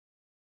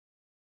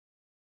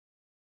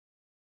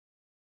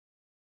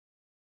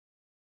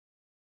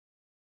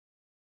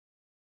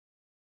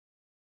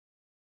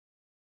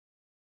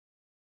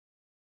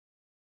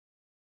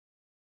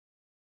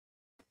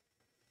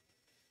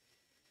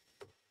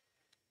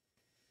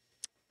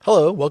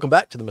Hello, welcome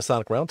back to the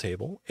Masonic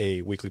Roundtable,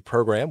 a weekly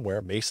program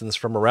where Masons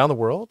from around the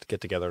world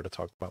get together to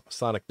talk about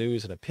Masonic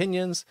news and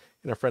opinions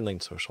in a friendly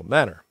and social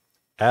manner.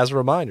 As a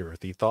reminder,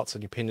 the thoughts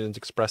and opinions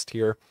expressed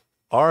here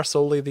are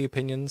solely the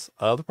opinions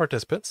of the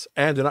participants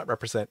and do not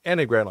represent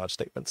any Grand Lodge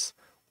statements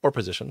or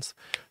positions,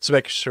 so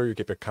make sure you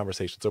keep your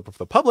conversations open for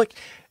the public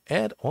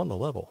and on the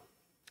level.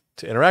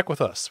 To interact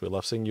with us, we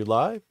love seeing you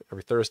live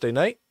every Thursday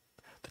night.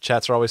 The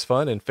chats are always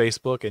fun in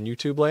Facebook and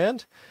YouTube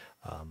land.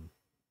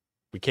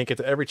 We can't get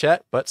to every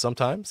chat, but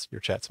sometimes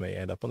your chats may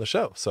end up on the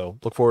show. So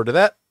look forward to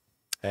that.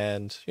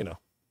 And,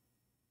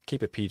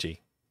 keep it PG.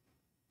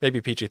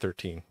 Maybe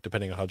PG-13,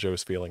 depending on how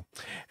Joe's feeling.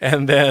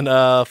 And then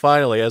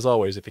finally, as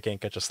always, if you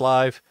can't catch us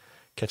live,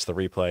 catch the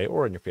replay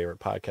or in your favorite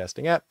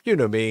podcasting app. You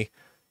know me.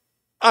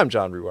 I'm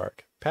John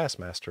Ruark, past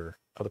master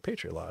of the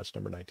Patriot Lodge,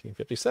 number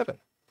 1957.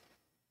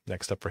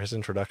 Next up for his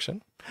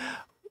introduction,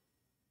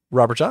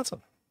 Robert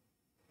Johnson.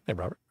 Hey,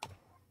 Robert.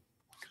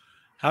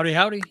 Howdy,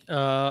 howdy.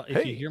 If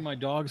Hey. you hear my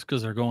dogs,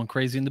 because they're going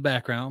crazy in the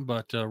background,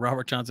 but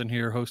Robert Johnson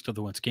here, host of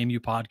the What's Game You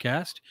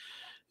podcast,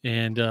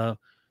 and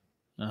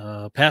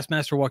past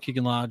master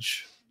Waukegan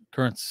Lodge,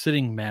 current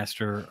sitting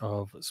master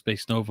of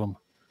Space Novum,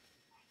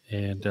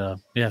 and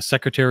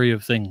secretary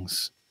of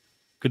things.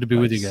 Good to be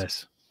with you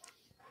guys.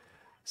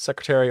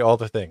 Secretary, all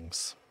the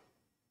things.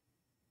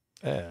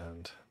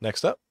 And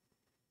next up,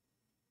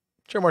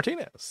 Joe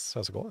Martinez.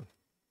 How's it going?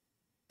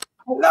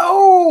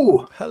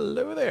 Hello.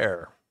 Hello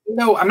there.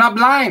 No, I'm not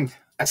blind.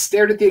 I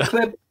stared at the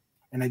eclipse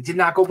and I did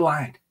not go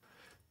blind.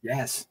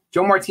 Yes.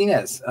 Joe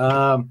Martinez,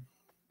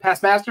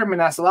 past master,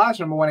 Manassas Lodge,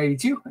 number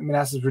 182 in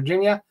Manassas,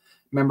 Virginia.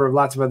 Member of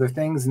lots of other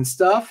things and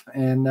stuff.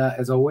 And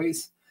as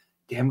always,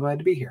 damn glad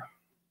to be here.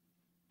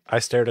 I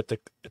stared at the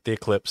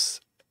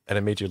eclipse and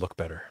it made you look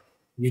better.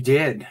 You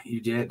did.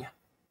 You did.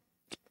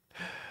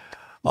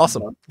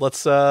 Awesome.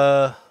 Let's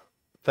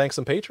thank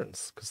some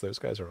patrons because those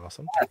guys are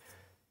awesome.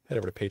 Head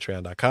over to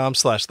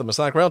patreon.com/the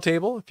Masonic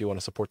Roundtable if you want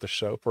to support the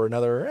show for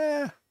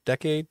another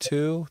decade,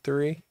 2,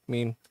 3. I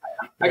mean,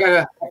 I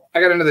got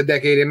another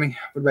decade in me.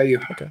 What about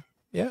you? Okay.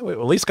 Yeah, we at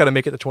least got to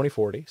make it to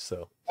 2040.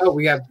 So. Oh,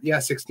 we have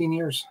 16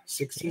 years.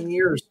 16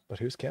 years. But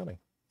who's counting?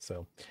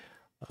 So,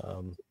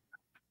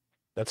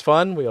 that's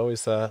fun. We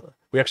always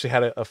we actually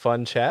had a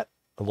fun chat,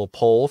 a little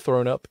poll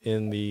thrown up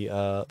in the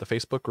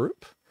Facebook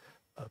group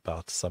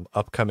about some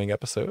upcoming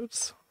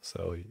episodes.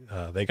 So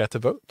they got to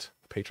vote.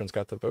 Patrons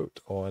got to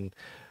vote on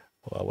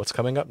what's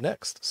coming up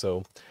next.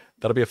 So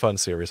that'll be a fun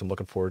series. I'm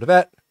looking forward to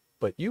that.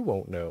 But you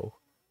won't know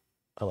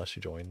unless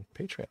you join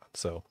Patreon.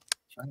 So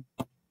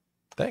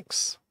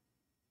thanks.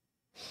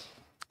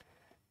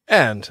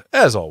 And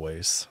as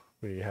always,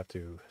 we have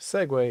to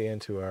segue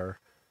into our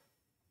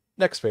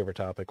next favorite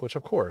topic, which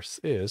of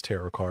course is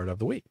Tarot Card of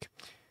the Week.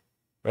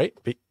 Right?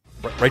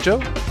 Right, Joe?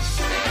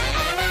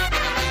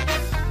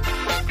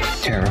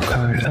 Tarot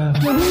Card of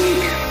the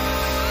Week.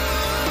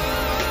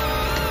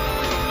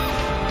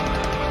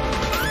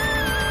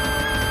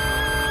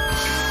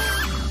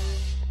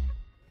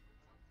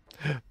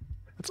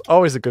 It's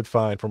always a good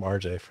find from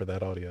RJ for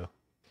that audio.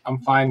 I'm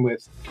fine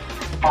with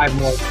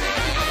 5 more.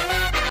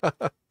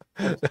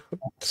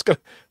 just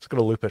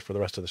gonna loop it for the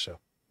rest of the show.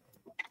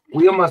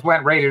 We almost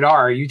went rated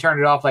R. You turned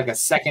it off like a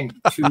second.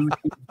 Two.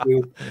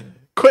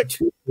 Quick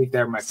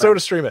there, my friend. Soda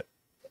Stream it.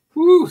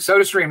 Woo,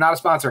 Soda Stream, not a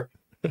sponsor,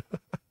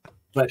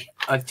 but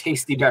a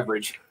tasty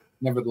beverage,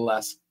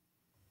 nevertheless.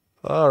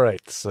 All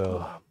right,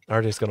 so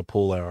RJ's gonna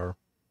pull our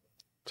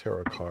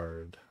tarot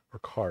card or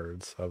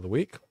cards of the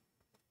week.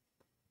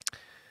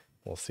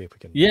 We'll see if we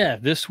can. Yeah,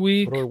 this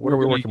week what are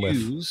we working with?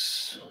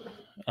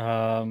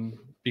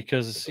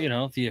 Because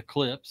the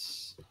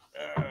eclipse.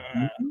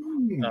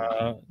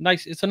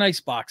 Nice. It's a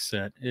nice box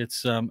set.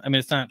 It's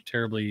it's not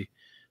terribly.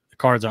 The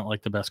cards aren't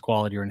like the best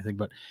quality or anything,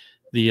 but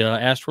the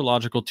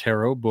Astrological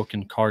Tarot book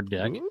and card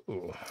deck.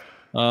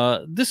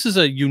 This is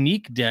a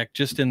unique deck,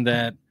 just in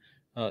that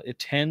it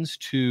tends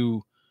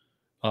to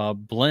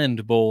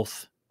blend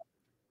both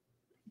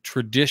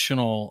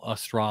traditional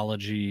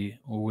astrology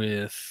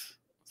with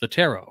the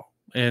tarot.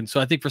 And so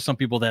I think for some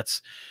people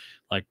that's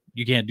like,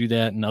 you can't do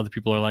that. And other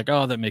people are like,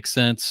 oh, that makes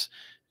sense.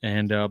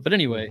 And, but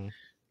anyway,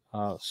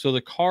 so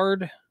the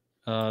card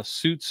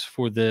suits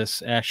for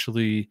this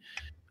actually,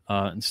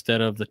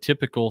 instead of the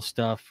typical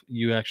stuff,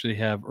 you actually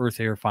have earth,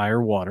 air,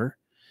 fire, water.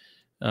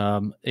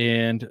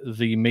 And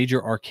the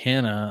major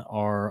arcana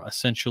are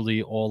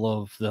essentially all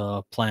of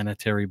the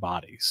planetary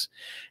bodies,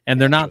 and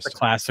they're not the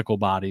classical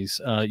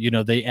bodies.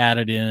 They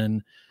added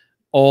in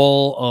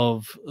all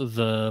of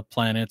the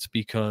planets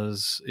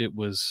because it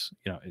was,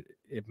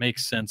 it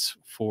makes sense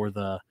for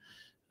the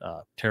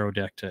tarot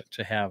deck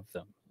to have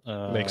them.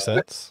 Makes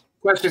sense.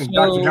 Question,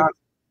 Dr. John.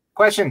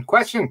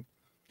 Question.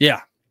 Yeah.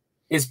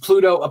 Is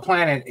Pluto a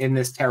planet in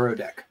this tarot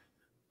deck?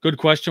 Good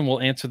question. We'll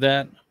answer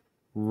that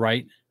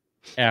right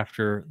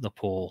after the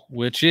poll,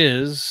 which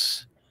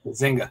is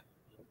Zynga.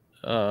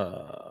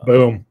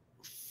 Boom.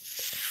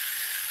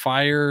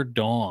 Fire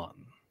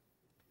Dawn.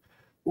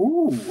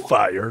 Ooh.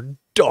 Fire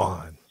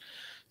Dawn.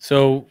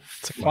 So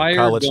It's like Fire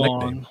college Dawn.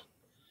 nickname.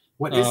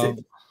 What is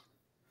it?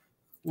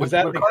 Was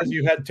that because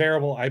you had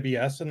terrible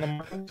IBS in the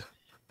mind?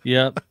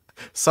 Yep.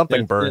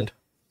 Something burned.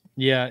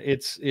 Yeah,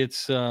 it's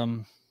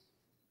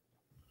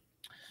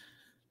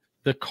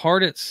the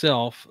card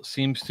itself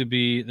seems to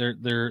be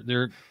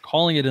they're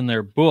calling it in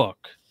their book.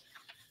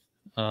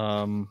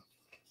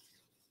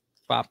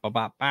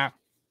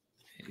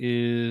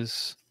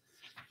 Is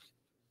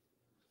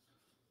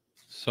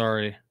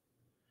sorry.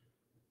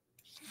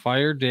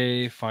 Fire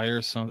Day,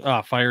 Fire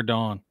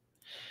Dawn.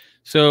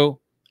 So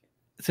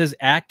it says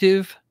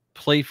active,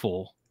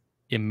 playful,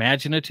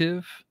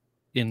 imaginative,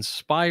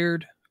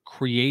 inspired,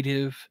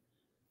 creative,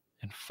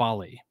 and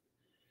folly.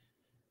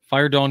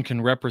 Fire Dawn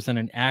can represent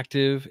an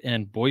active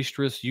and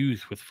boisterous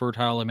youth with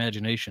fertile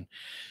imagination.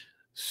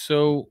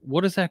 So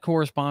what does that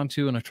correspond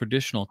to in a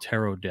traditional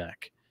tarot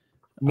deck?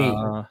 Me.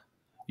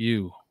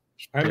 You.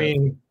 I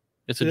mean,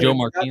 it's a Joe got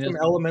Martinez. some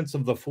elements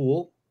of the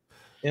Fool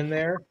in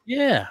there.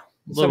 Yeah,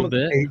 a Some little of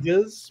bit. the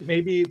pages,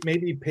 maybe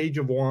Page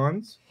of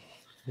Wands.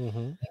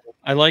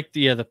 I like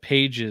the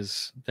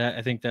pages. That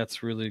I think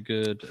that's really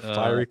good.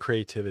 Fiery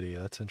creativity.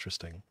 That's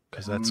interesting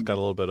because that's got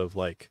a little bit of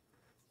like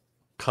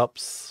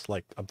cups.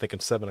 Like I'm thinking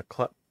 7 of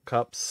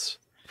cups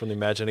from the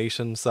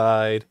imagination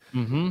side,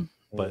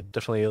 but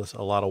definitely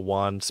a lot of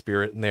wand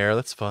spirit in there.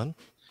 That's fun.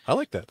 I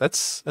like that.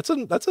 That's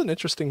an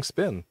interesting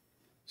spin.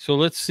 So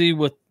let's see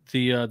what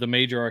the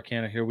major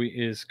arcana here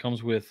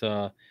comes with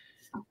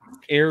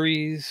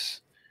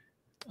Aries,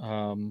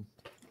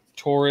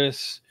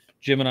 Taurus,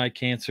 Gemini,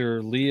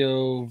 Cancer,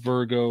 Leo,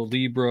 Virgo,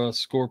 Libra,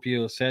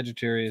 Scorpio,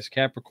 Sagittarius,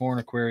 Capricorn,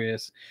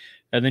 Aquarius,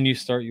 and then you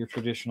start your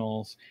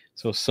traditionals.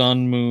 So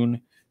Sun, Moon,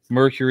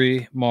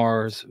 Mercury,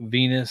 Mars,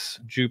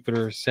 Venus,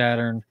 Jupiter,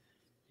 Saturn,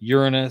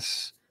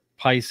 Uranus,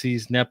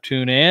 Pisces,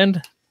 Neptune,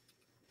 and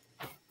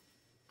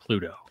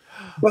Pluto.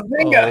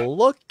 Bazinga! Oh,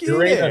 look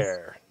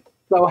there.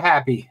 So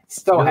happy.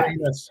 So happy.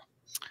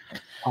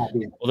 Well,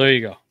 there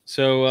you go.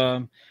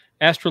 So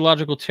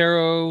Astrological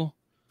Tarot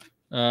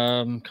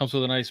comes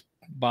with a nice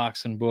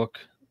box and book.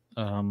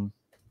 You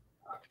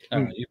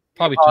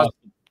probably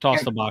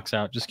toss the box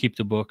out. Just keep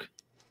the book.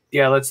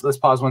 Yeah, let's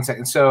pause 1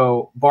 second.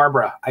 So,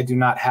 Barbara, I do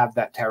not have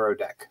that tarot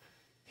deck.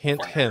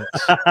 Hint, hint.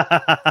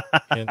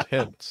 Hint,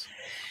 hint.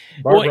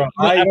 Barbara,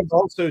 I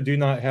also do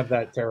not have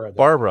that tarot deck.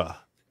 Barbara,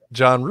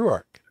 John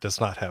Ruark does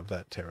not have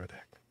that tarot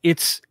deck.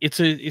 It's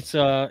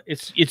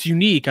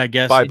unique, I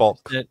guess. By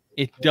bulk.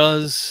 It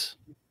does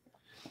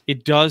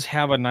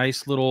have a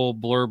nice little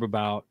blurb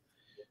about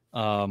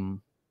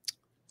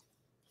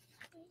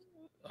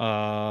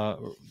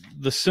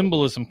the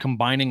symbolism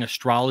combining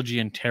astrology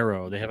and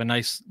tarot. They have a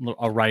nice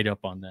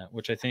write-up on that,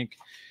 which I think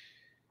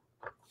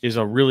is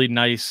a really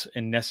nice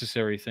and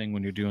necessary thing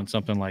when you're doing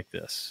something like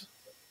this.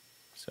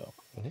 So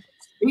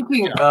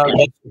speaking of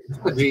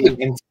astrology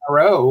and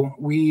tarot,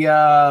 we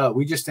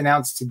just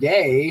announced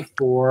today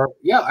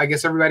I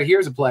guess everybody here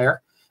is a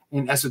player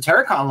in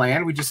Esotericon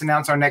land. We just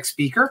announced our next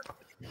speaker,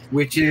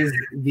 which is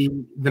the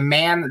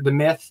man, the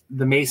myth,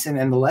 the mason,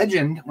 and the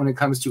legend when it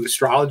comes to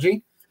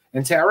astrology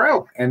and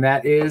tarot, and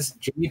that is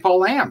Jamie Paul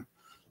Lamb,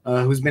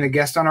 who's been a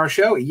guest on our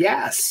show.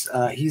 Yes,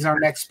 he's our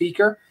next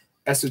speaker,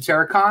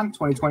 Esotericon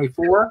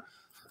 2024.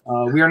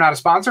 We are not a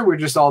sponsor. We're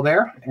just all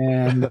there,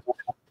 and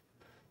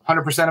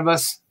 100% of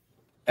us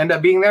end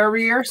up being there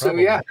every year. So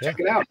check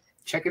it out.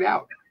 Check it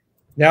out.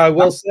 Now, I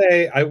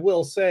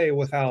will say,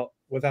 without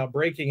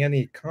breaking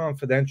any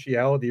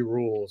confidentiality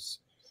rules,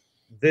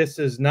 this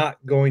is not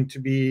going to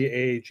be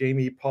a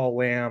Jamie Paul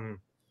Lamb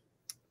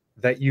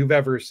that you've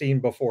ever seen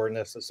before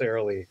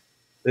necessarily.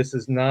 This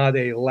is not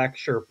a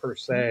lecture per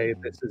se.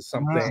 This is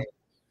something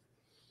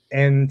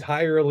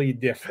entirely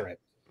different.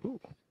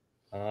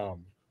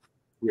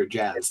 We're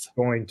jazzed. It's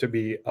going to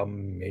be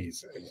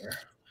amazing.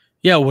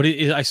 Yeah,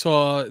 I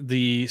saw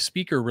the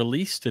speaker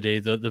release today.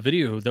 The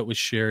video that was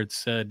shared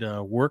said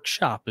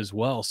workshop as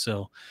well.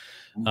 So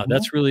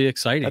that's really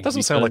exciting. That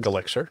doesn't sound like a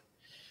lecture.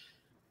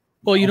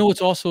 Well,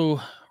 it's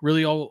also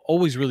really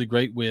always really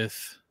great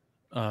with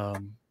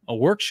a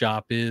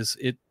workshop is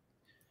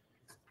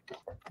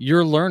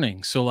you're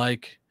learning. So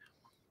like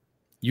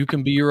you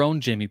can be your own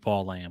Jamie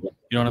Paul Lamb. You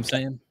know what I'm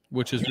saying?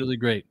 Which is really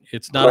great.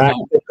 It's not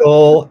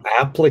practical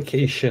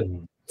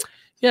application.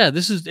 Yeah,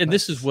 this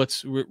is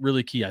what's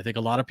really key. I think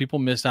a lot of people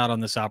miss out on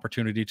this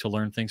opportunity to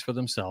learn things for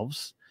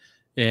themselves,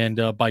 and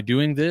by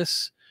doing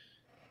this,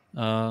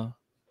 you're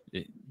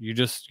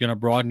just going to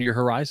broaden your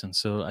horizon.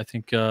 So I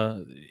think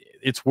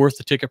it's worth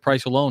the ticket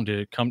price alone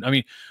to come. I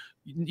mean,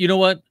 you know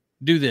what?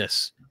 Do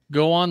this.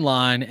 Go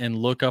online and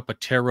look up a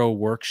tarot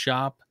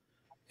workshop,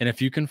 and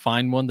if you can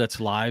find one that's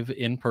live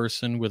in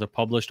person with a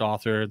published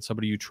author and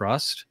somebody you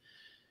trust,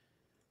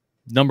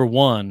 number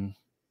one,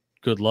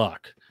 good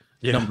luck.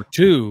 Yeah. Number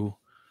two,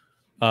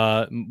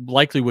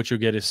 likely what you'll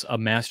get is a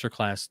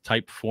masterclass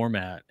type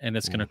format, and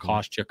it's going to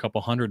cost you a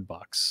couple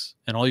 $100.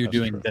 And all you're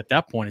doing at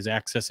that point is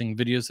accessing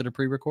videos that are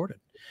pre-recorded.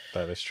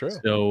 That is true.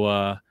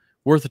 So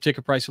worth the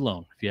ticket price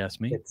alone, if you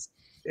ask me.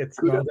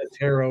 It's not a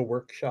tarot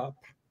workshop.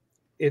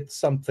 It's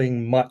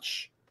something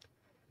much,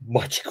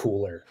 much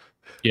cooler.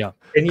 Yeah.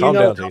 And you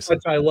know how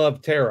much I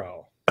love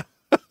tarot.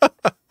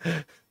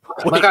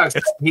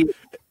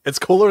 It's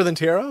cooler than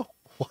Taro?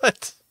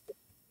 What?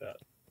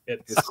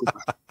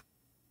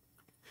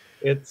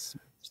 It's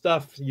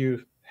stuff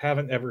you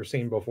haven't ever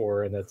seen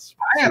before, and it's.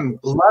 I am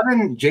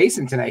loving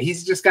Jason tonight.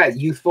 He's just got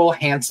youthful,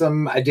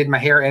 handsome. I did my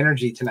hair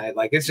energy tonight.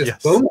 Like it's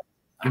just boom.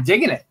 I'm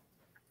digging it.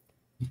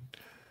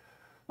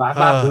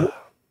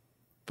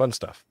 Fun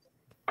stuff.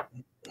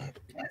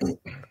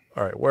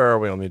 All right, where are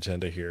we on the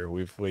agenda here?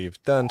 We've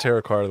done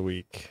Tarot Card of the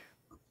Week.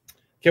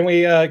 Can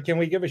we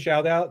give a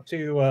shout out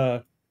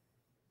to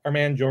our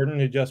man Jordan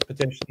who just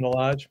petitioned the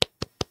lodge?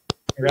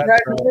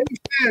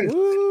 Congratulations.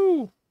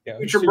 Woo! Yeah,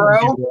 Future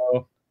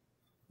bro.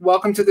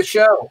 Welcome to the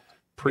show.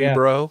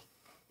 Pre-bro.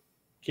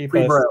 Keep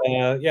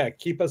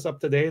us up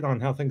to date on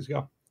how things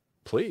go.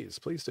 Please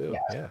do.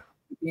 Yeah.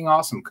 Being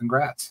awesome.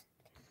 Congrats.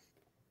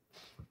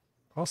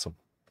 Awesome.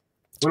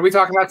 What are we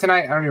talking about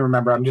tonight? I don't even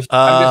remember. I'm just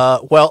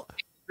well,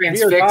 we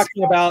are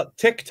talking about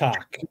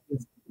TikTok.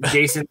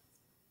 Jason,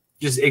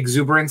 just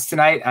exuberance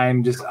tonight.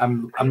 I'm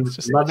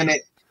loving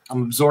it.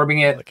 I'm absorbing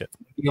it. Like it.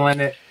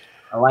 Feeling it.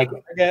 I like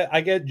it.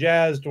 I get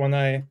jazzed when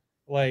I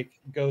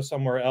go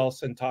somewhere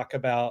else and talk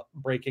about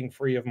breaking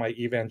free of my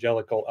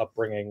evangelical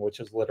upbringing, which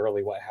is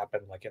literally what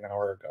happened like an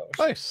hour ago.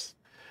 Nice.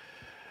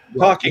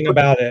 Talking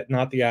about it,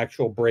 not the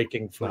actual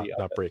breaking free.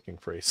 Not breaking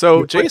free.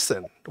 So,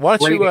 Jason, why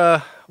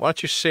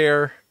don't you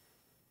share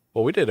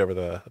what we did over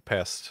the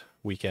past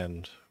week?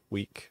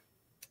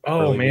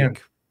 Oh man,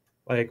 week.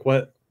 Like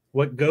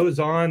what goes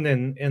on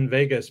in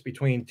Vegas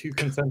between two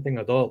consenting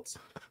adults?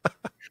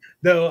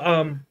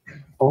 No,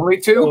 only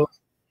two.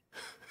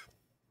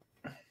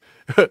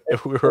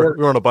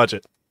 we're on a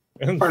budget.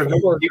 And part of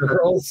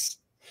girls.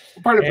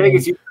 Part of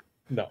Vegas.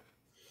 No.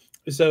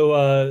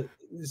 So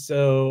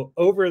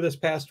over this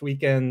past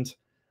weekend,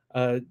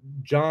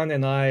 John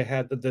and I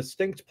had the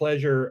distinct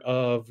pleasure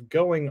of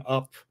going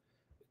up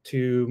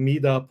to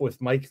meet up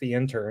with Mike the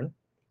intern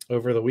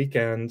over the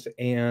weekend,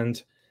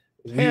 and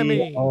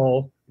we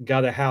all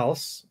got a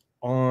house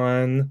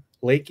on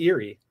Lake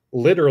Erie,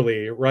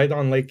 literally right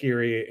on Lake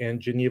Erie in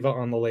Geneva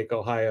on the Lake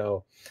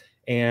Ohio.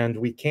 And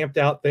we camped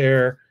out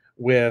there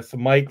with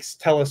Mike's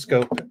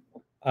telescope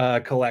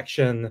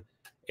collection,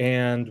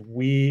 and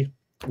we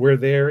were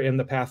there in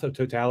the path of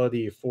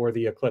totality for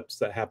the eclipse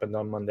that happened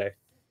on Monday.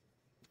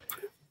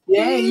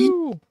 Yay!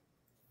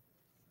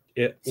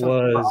 It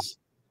was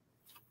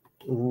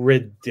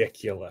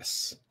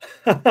ridiculous.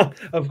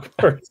 Of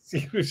course,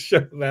 you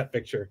showed that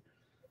picture.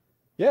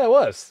 Yeah, it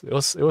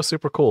was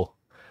super cool.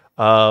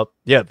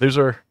 Those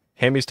are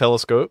Hammy's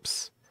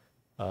telescopes.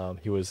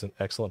 He was an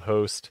excellent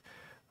host.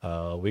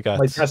 We got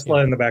my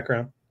Tesla in the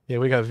background. Yeah,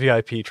 we got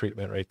VIP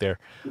treatment right there.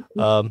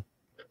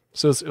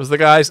 So it was the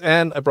guys,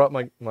 and I brought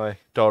my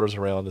daughters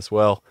around as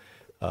well.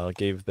 Got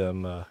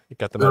them out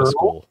of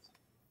school.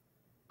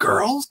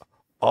 Girls?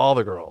 All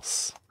the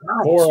girls.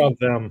 4 of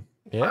them.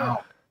 Yeah.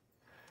 Wow.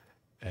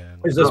 And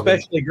it was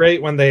especially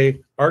great when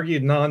they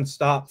argued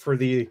nonstop for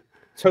the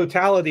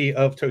totality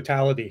of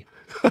totality.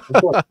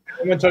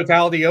 When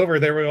totality over,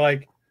 they were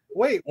like,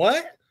 "Wait,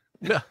 what?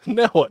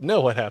 No,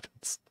 what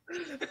happens?"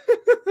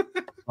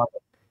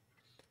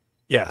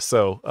 Yeah.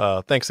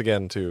 So thanks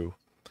again to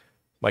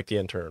Mike the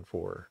intern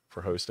for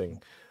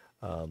hosting.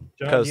 John,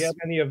 do you have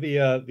any of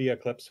the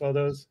eclipse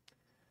photos?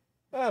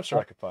 I'm sure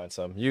I could find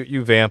some.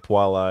 You vamp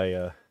while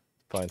I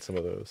find some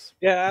of those.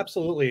 Yeah,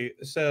 absolutely.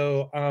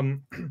 So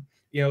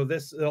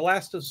the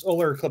last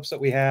solar eclipse that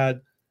we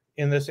had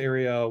in this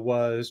area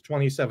was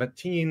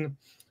 2017.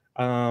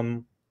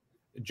 John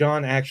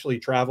actually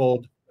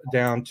traveled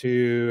down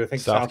to, I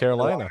think, South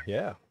Carolina.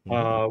 Yeah.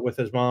 With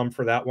his mom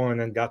for that one,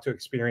 and got to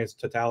experience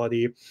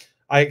totality.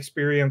 I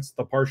experienced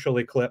the partial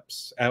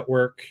eclipse at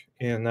work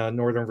in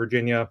Northern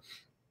Virginia.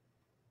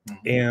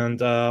 And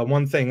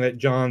one thing that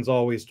John's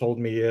always told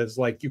me is,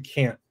 like, you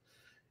can't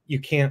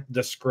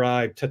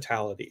describe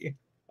totality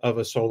of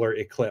a solar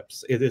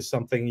eclipse. It is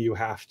something you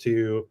have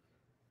to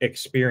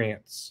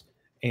experience.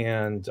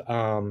 And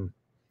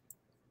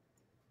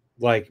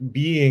like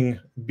being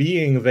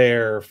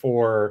there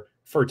for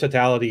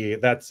totality,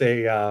 that's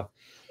a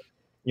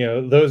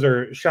those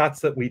are shots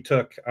that we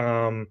took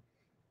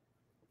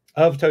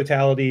of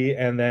totality,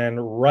 and then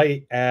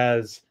right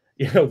as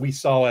we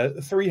saw a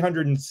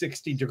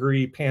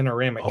 360-degree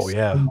panoramic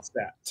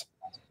sunset,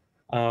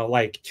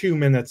 like 2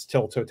 minutes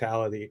till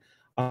totality.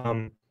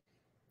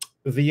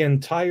 The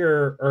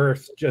entire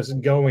Earth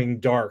just going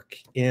dark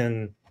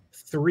in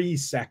 3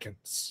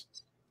 seconds,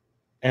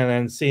 and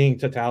then seeing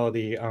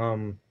totality.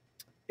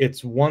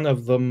 It's one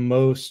of the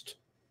most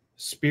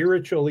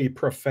spiritually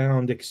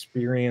profound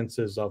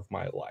experiences of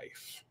my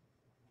life.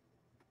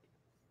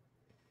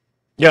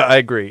 Yeah, I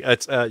agree.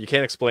 It's you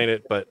can't explain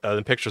it, but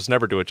the pictures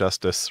never do it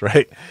justice,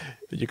 right?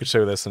 You could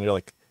show this and you're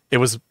like, it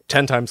was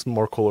 10 times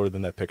more cooler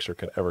than that picture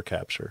could ever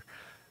capture.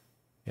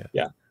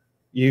 Yeah.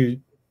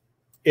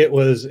 It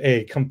was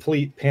a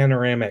complete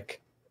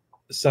panoramic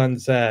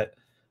sunset.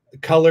 The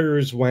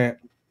colors went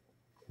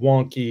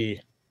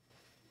wonky.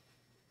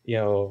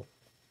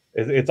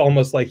 It's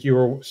almost like you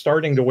were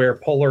starting to wear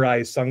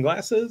polarized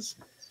sunglasses,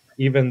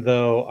 even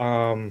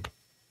though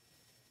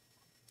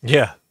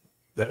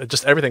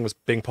just everything was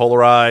being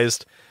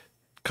polarized,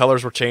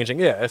 colors were changing.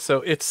 Yeah,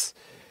 so it's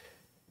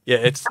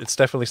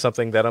definitely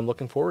something that I'm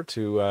looking forward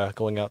to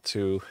going out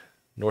to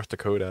North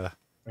Dakota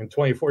in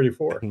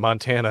 2044 and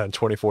Montana in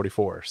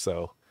 2044.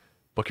 So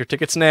book your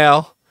tickets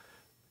now.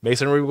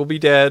 Masonry will be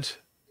dead,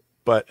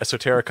 but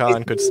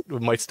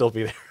Esotericon might still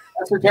be there.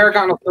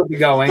 Esotericon will still be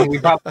going. We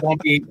probably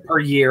won't be per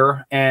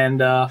year,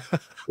 and a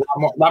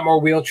lot more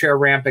wheelchair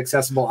ramp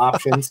accessible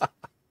options.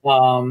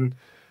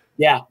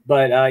 Yeah,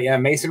 but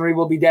Masonry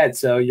will be dead,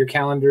 so your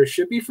calendar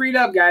should be freed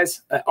up,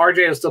 guys.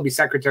 RJ will still be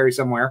secretary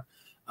somewhere,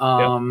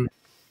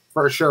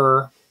 for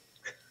sure,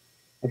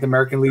 at the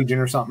American Legion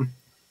or something.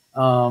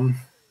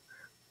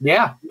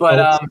 Yeah,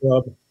 but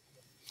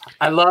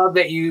I love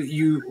that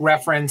you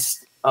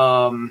referenced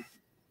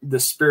the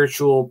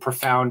spiritual,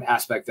 profound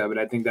aspect of it.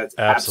 I think that's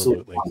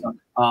absolutely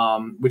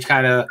awesome. Which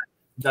kind of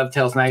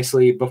dovetails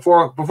nicely.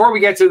 Before we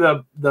get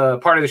to the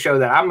part of the show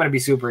that I'm going to be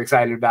super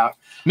excited about.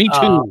 Me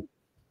too.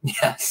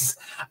 Yes.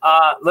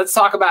 Let's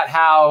talk about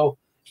how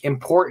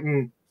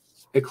important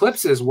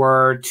eclipses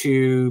were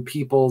to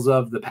peoples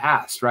of the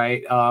past,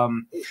 right?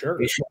 Sure.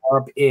 They show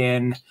up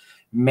in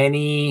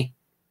many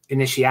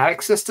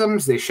initiatic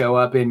systems. They show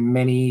up in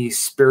many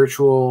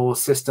spiritual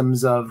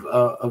systems of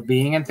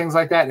being and things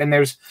like that. And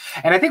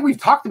I think we've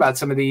talked about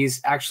some of these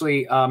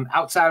actually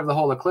outside of the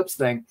whole eclipse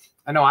thing.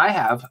 I know I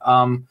have.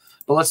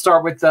 But let's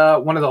start with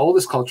one of the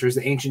oldest cultures,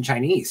 the ancient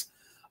Chinese.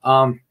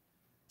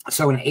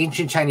 So in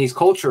ancient Chinese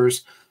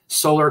cultures,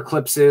 solar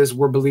eclipses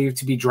were believed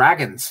to be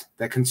dragons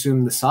that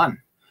consumed the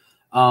sun.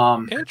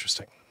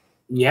 Interesting.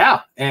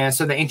 Yeah. And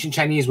so the ancient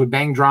Chinese would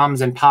bang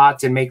drums and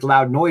pots and make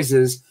loud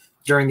noises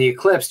during the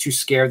eclipse to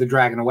scare the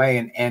dragon away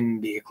and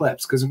end the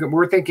eclipse. Because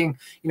we're thinking,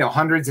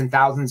 hundreds and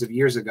thousands of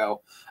years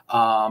ago,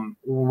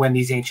 when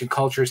these ancient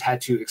cultures had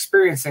to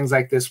experience things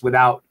like this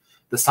without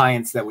the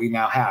science that we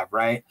now have,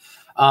 right?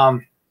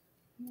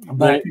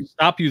 But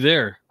stop you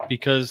there,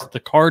 because the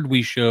card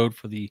we showed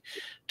for the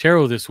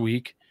tarot this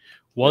week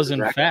was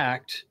in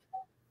fact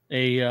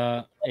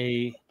a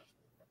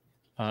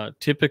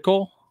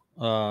typical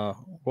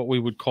what we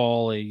would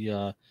call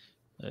a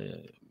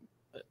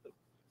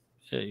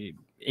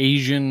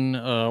Asian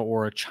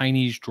or a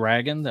Chinese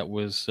dragon that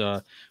was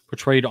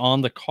portrayed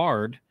on the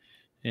card.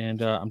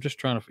 And I'm just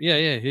trying to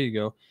here you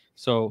go.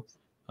 So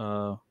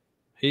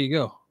here you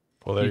go.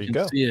 Well, there you can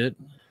go. See it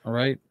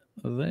right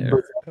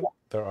there.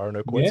 There are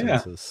no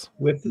coincidences.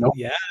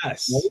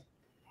 Yes.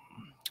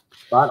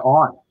 Spot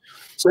on.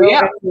 So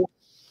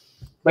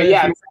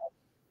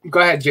go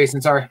ahead,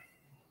 Jason. Sorry.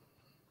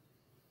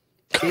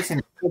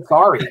 Jason,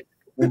 sorry.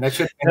 That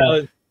should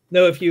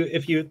No, if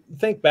you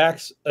think back,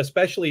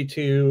 especially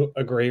to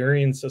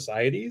agrarian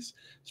societies,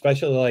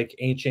 especially like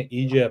ancient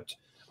Egypt,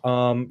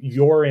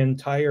 your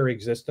entire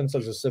existence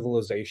as a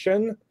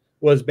civilization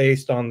was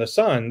based on the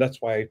sun.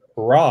 That's why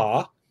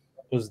Ra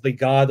was the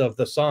god of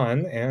the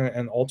sun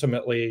and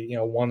ultimately,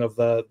 one of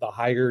the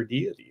higher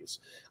deities.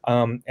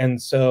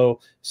 And so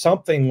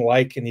something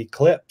like an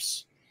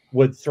eclipse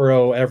would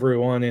throw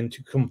everyone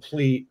into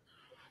complete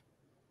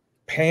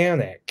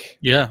panic.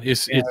 Yeah,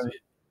 it's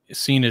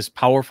seen as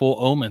powerful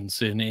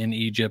omens in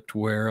Egypt,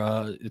 where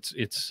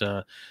it's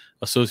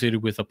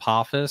associated with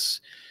Apophis,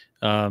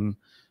 not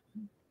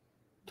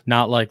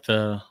like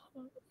the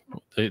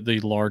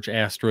large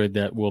asteroid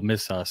that will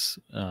miss us,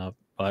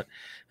 but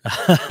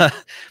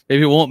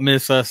maybe it won't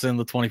miss us in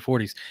the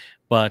 2040s.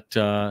 But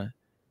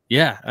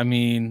yeah, I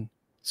mean,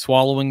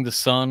 swallowing the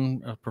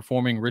sun,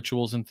 performing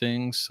rituals and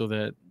things so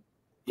that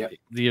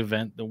the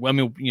event. I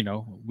mean,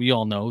 we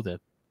all know that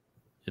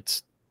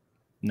it's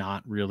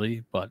not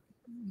really, but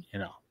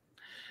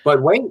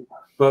But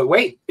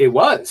wait, it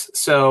was.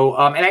 So,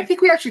 and I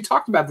think we actually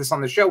talked about this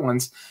on the show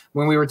once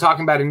when we were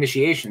talking about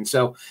initiation.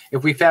 So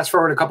if we fast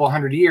forward a couple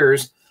hundred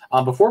years,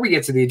 before we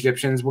get to the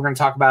Egyptians, we're going to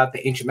talk about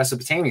the ancient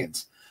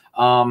Mesopotamians.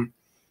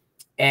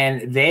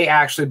 And they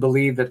actually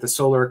believed that the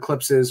solar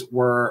eclipses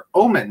were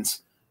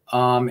omens,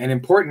 and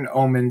important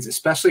omens,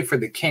 especially for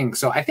the king.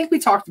 So I think we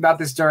talked about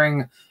this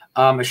during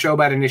a show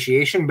about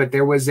initiation, but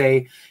there was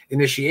a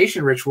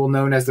initiation ritual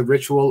known as the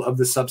ritual of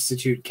the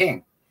substitute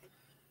king.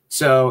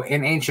 So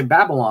in ancient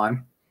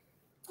Babylon,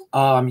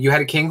 you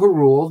had a king who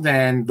ruled,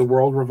 and the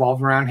world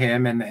revolved around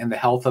him, and the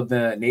health of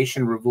the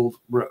nation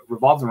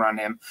revolved around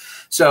him.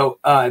 So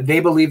they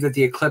believed that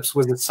the eclipse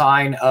was a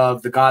sign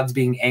of the gods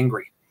being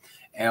angry,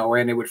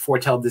 and it would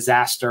foretell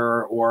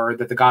disaster, or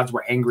that the gods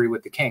were angry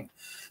with the king.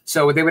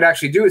 So what they would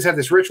actually do is have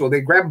this ritual.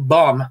 They'd grab a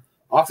bum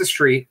off the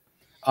street,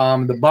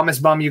 the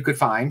bummest bum you could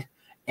find,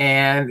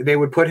 and they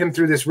would put him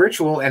through this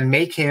ritual and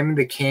make him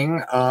the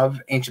king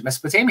of ancient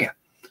Mesopotamia.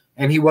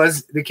 And he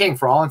was the king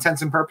for all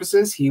intents and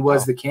purposes. He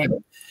was the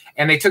king.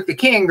 And they took the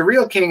king, the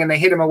real king, and they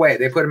hid him away.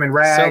 They put him in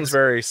rags. Sounds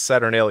very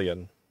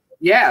Saturnalian.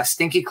 Yeah,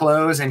 stinky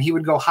clothes, and he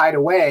would go hide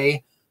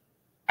away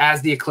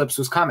as the eclipse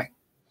was coming.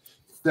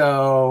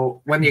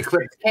 So when the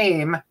eclipse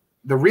came,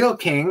 the real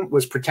king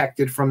was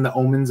protected from the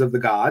omens of the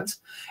gods,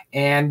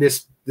 and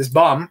this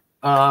bum,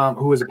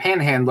 who was a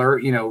panhandler,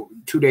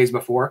 2 days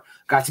before,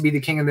 got to be the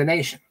king of the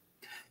nation.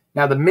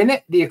 Now, the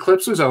minute the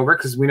eclipse was over,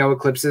 because we know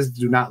eclipses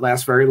do not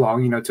last very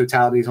long, you know,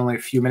 totality is only a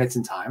few minutes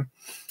in time.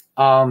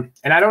 And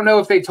I don't know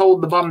if they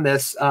told the bum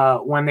this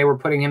when they were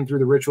putting him through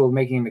the ritual of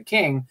making him a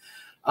king.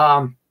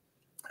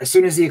 As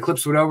soon as the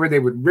eclipse went over, they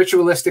would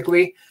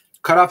ritualistically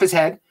cut off his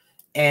head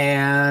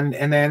and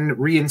then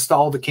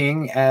reinstall the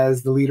king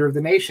as the leader of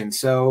the nation.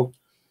 So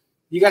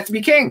you got to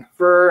be king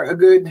for a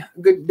good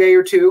day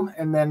or two,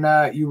 and then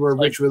you were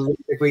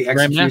ritualistically executed.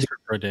 Grandmaster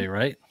for a day,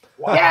 right?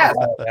 Wow, Yeah,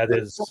 that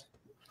is.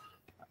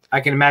 I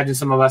can imagine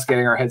some of us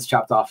getting our heads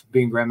chopped off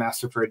being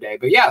grandmaster for a day.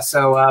 But yeah,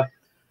 so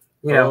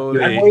you know,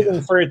 I'm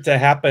waiting for it to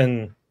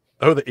happen.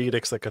 Oh, the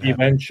edicts that could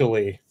happen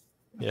eventually.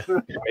 Yeah.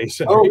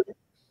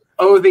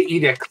 Oh, the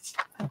edicts.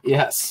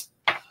 Yes.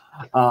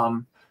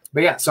 But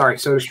yeah, sorry,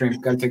 soda stream.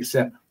 Got to take a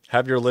sip.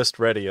 Have your list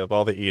ready of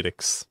all the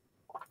edicts.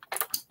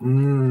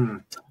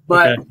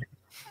 But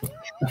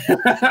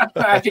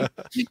I think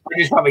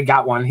he's probably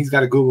got one. He's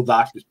got a Google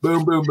Doc. Just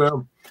boom, boom,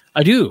 boom.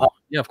 I do.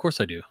 Yeah, of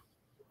course I do.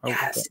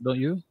 Yes. Don't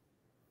you?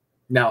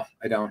 No,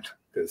 I don't,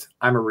 because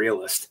I'm a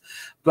realist.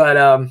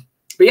 But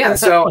yeah,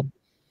 so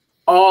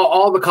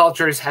all the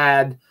cultures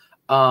had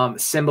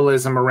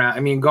symbolism around. I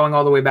mean, going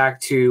all the way back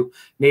to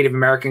Native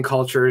American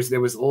cultures,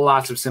 there was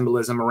lots of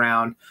symbolism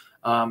around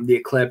the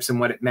eclipse and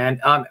what it meant.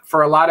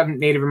 For a lot of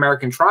Native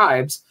American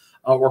tribes,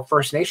 or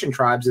First Nation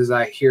tribes, as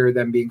I hear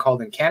them being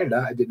called in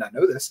Canada, I did not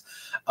know this.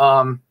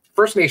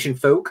 First Nation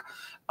folk,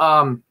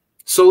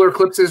 solar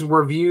eclipses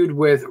were viewed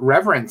with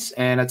reverence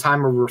and a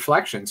time of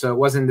reflection. So it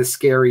wasn't this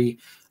scary,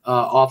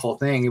 awful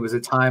thing. It was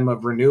a time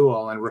of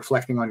renewal and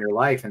reflecting on your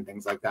life and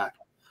things like that.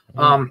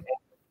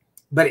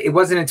 But it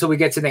wasn't until we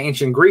get to the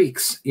ancient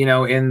Greeks, you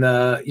know, in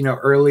the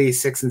early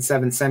 6th and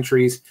 7th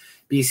centuries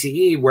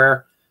BCE,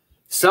 where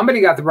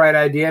somebody got the bright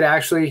idea to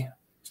actually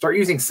start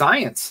using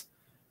science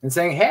and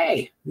saying,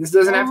 hey, this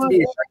doesn't have to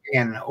be a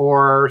check-in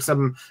or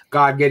some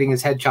god getting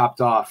his head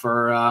chopped off,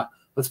 or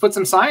let's put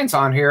some science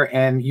on here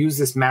and use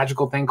this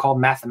magical thing called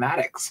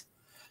mathematics.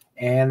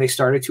 And they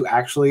started to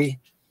actually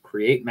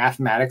create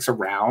mathematics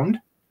around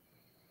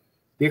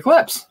the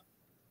eclipse.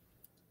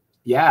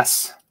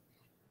 Yes,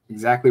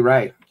 exactly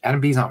right.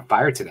 Adam B's on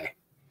fire today.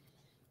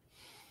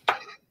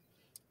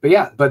 But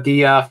yeah, but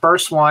the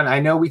first one, I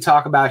know we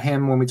talk about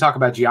him when we talk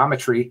about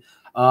geometry.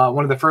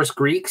 One of the first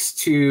Greeks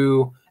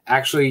to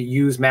actually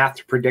use math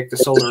to predict the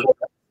solar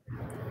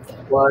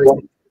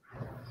was,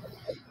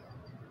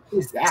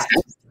 who's that?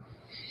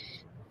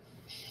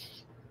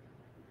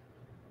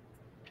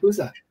 Who's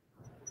that?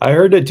 I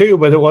heard it too,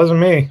 but it wasn't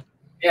me.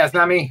 Yeah, it's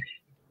not me.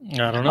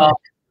 I don't know.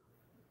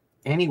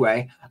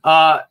 Anyway,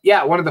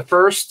 yeah, one of the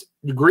first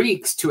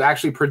Greeks to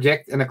actually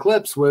predict an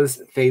eclipse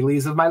was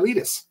Thales of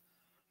Miletus.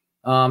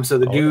 So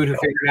the dude who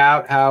figured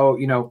out how,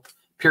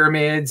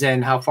 pyramids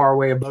and how far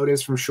away a boat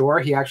is from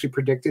shore, he actually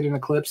predicted an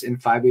eclipse in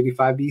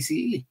 585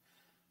 BCE.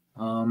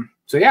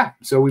 So yeah,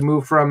 so we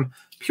move from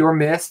pure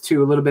myth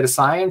to a little bit of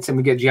science, and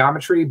we get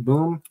geometry.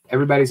 Boom,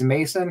 everybody's a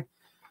Mason,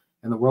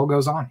 and the world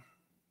goes on.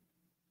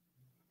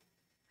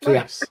 So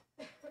nice.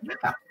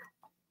 Yeah.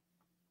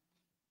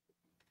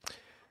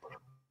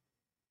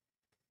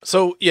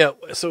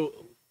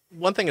 So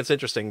one thing that's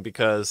interesting,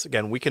 because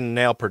again, we can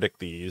now predict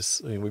these.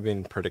 I mean, we've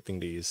been predicting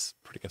these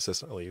pretty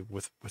consistently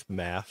with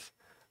math,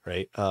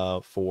 right?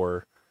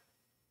 For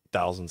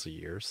thousands of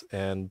years.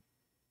 And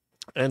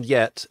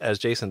yet, as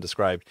Jason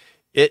described,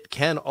 it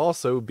can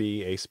also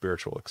be a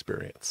spiritual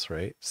experience,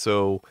 right?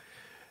 So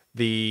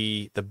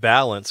the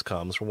balance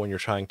comes from when you're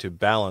trying to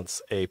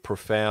balance a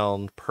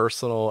profound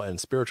personal and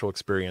spiritual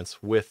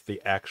experience with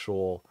the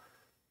actual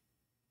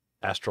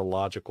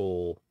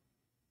astrological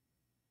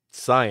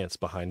science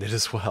behind it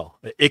as well.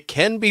 It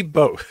can be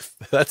both.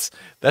 That's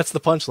the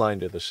punchline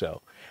to the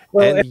show.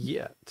 Well, and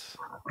yet,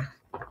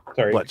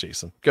 sorry, what,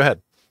 Jason? Go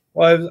ahead.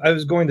 Well, I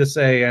was going to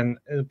say, and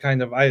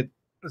kind of, I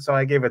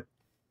gave a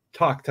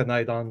talk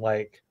tonight on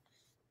like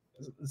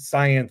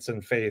science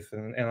and faith,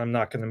 and I'm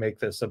not going to make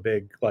this a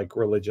big like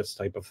religious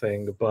type of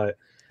thing, but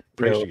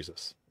praise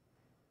Jesus.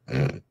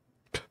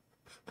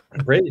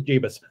 Praise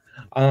Jesus.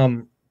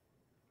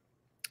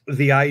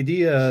 The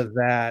idea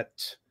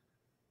that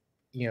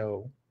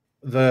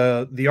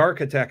the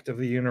architect of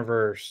the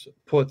universe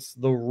puts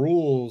the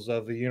rules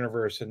of the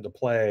universe into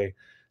play,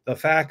 the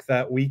fact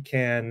that we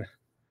can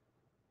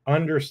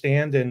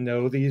understand and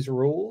know these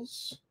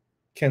rules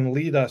can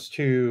lead us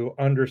to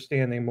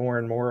understanding more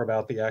and more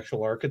about the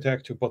actual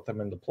architect who put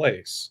them into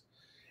place.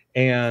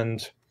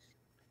 And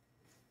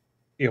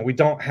we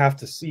don't have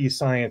to see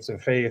science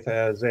and faith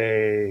as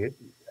a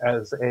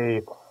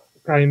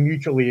kind of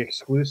mutually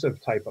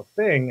exclusive type of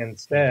thing.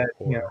 Instead,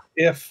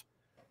 if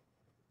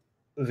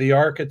the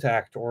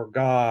architect or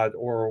God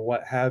or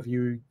what have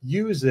you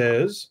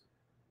uses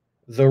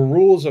the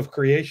rules of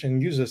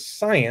creation, uses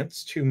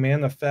science to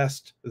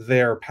manifest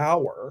their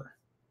power,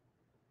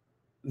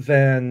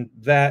 then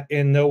that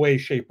in no way,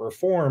 shape, or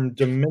form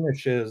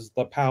diminishes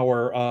the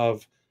power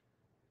of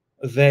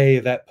they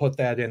that put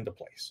that into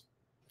place.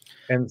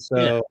 And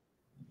so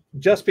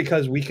just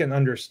because we can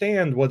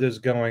understand what is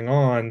going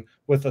on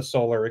with a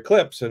solar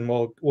eclipse, and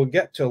we'll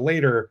get to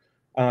later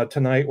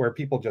tonight where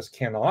people just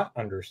cannot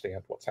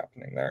understand what's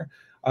happening there.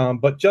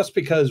 But just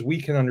because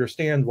we can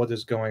understand what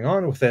is going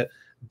on with it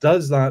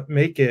does not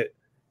make it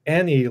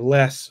any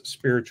less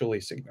spiritually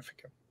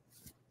significant.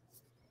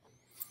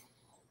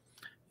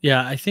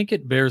 Yeah, I think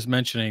it bears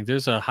mentioning.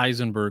 There's a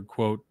Heisenberg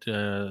quote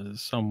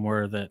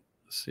somewhere that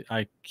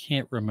I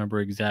can't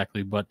remember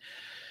exactly, but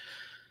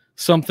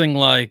something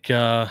like,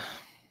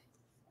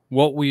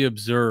 what we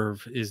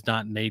observe is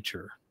not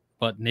nature,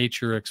 but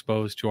nature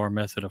exposed to our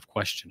method of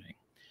questioning.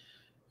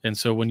 And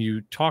so when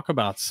you talk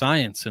about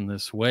science in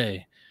this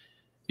way,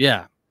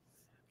 yeah,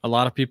 a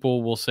lot of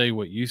people will say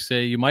what you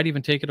say. You might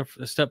even take it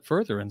a step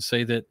further and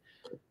say that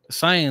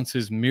science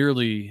is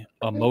merely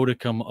a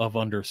modicum of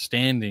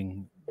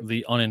understanding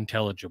the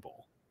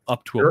unintelligible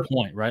up to a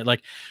point, right?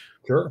 Like,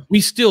 we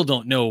still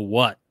don't know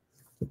what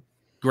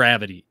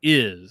gravity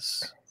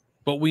is,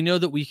 but we know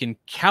that we can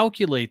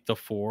calculate the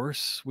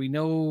force. We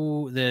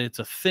know that it's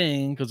a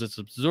thing because it's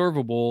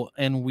observable,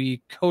 and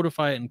we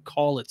codify it and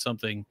call it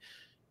something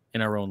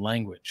in our own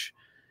language.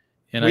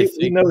 And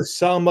we know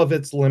some of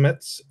its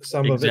limits,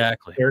 some of its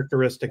exactly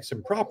characteristics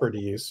and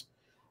properties.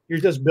 You're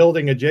just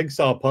building a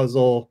jigsaw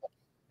puzzle,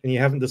 and you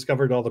haven't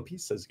discovered all the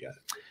pieces yet.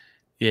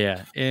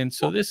 Yeah. And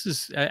so this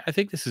is, I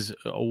think this is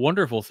a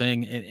wonderful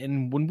thing.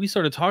 And when we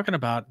started talking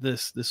about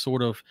this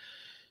sort of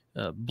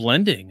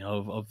blending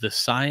of the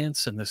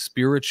science and the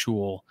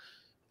spiritual,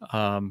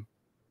 it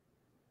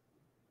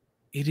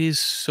is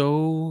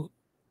so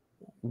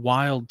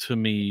wild to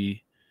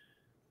me,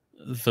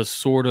 the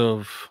sort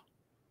of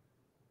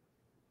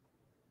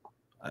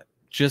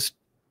just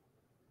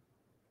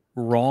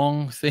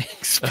wrong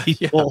things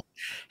people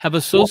have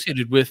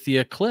associated with the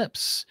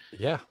eclipse.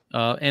 Yeah.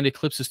 And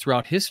eclipses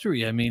throughout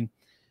history. I mean,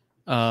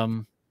 I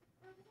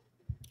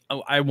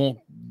won't,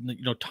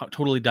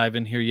 totally dive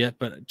in here yet,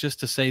 but just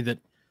to say that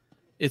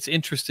it's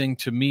interesting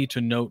to me to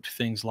note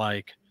things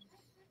like,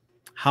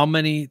 how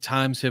many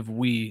times have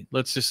we,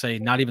 let's just say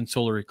not even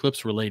solar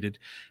eclipse related,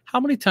 how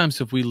many times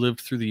have we lived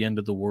through the end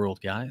of the world,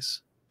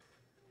 guys?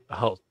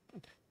 Oh,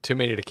 too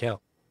many to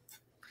count.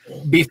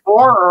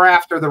 Before or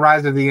after the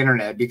rise of the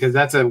internet, because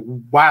that's a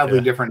wildly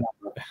different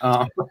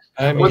number.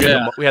 I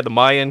mean, we had the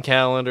Mayan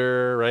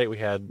calendar, right? We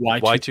had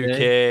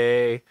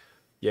Y2K.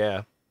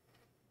 Yeah.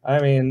 I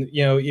mean,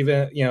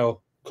 even,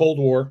 Cold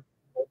War,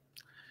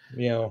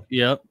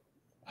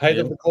 height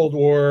of the Cold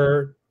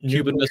War,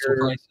 Cuban Missile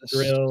Crisis,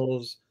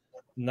 drills,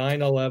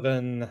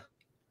 9/11,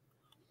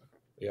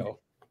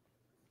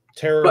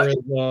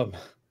 terrorism,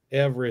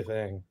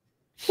 everything.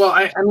 Well,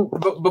 I mean,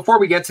 before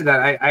we get to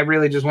that, I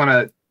really just want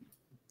to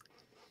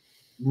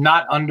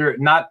not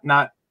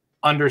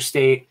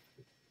understate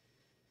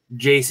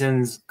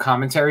Jason's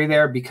commentary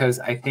there, because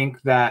I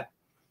think that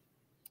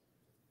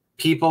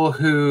people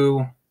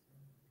who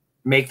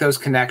make those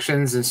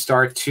connections and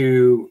start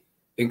to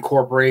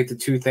incorporate the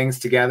two things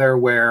together,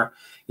 where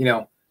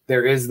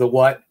there is the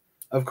what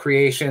of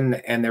creation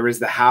and there is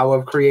the how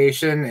of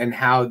creation, and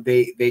how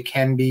they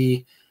can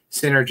be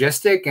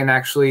synergistic and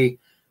actually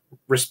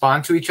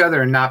respond to each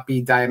other and not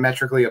be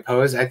diametrically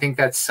opposed. I think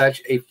that's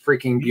such a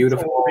freaking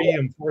beautiful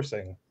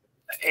reinforcing.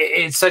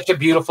 It's such a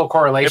beautiful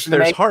correlation. If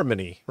there's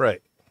harmony,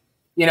 right?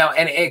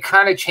 And it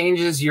kind of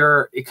changes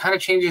your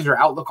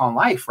outlook on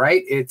life,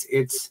 right?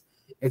 It's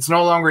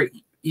no longer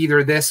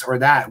either this or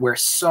that, where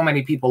so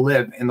many people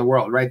live in the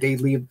world, right? They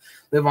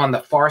live on the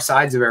far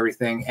sides of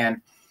everything,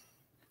 and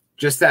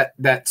just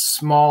that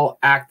small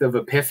act of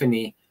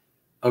epiphany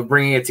of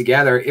bringing it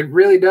together, it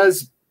really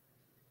does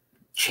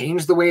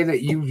change the way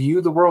that you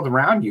view the world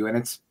around you, and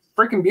it's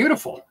freaking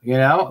beautiful.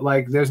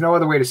 Like, there's no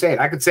other way to say it.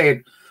 I could say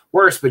it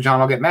worse, but John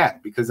will get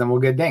mad because then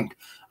we'll get dinged.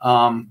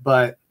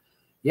 But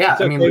yeah,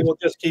 I mean, we'll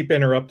just keep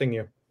interrupting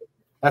you.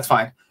 That's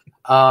fine.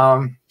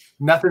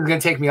 Nothing's gonna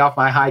take me off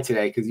my high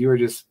today because you were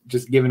just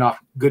giving off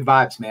good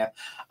vibes, man.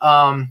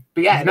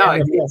 But yeah, no,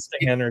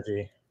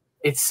 energy.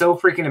 It's so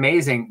freaking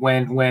amazing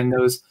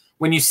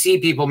when you see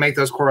people make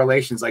those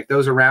correlations, like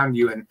those around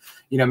you, and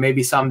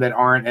maybe some that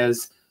aren't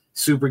as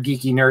super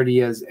geeky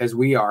nerdy as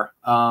we are.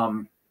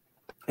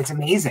 It's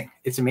amazing.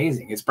 It's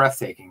amazing. It's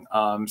breathtaking.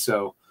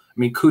 So I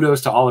mean,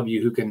 kudos to all of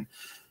you who can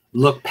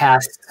look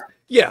past.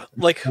 Yeah,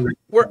 like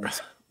we're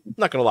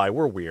not gonna lie,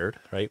 we're weird,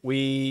 right?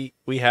 We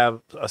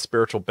have a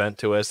spiritual bent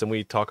to us, and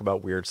we talk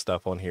about weird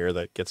stuff on here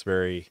that gets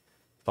very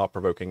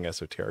thought-provoking,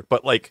 esoteric.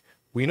 But like,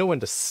 we know when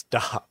to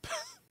stop.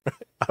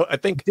 I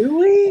think. Do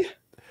we?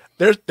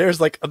 There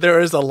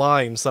is a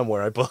line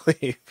somewhere, I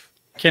believe.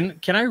 Can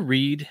I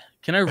read?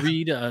 Can I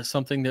read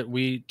something that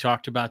we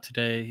talked about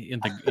today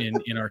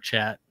in our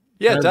chat?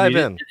 Yeah, dive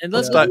in. And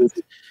let's get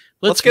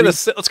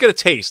a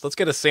taste. Let's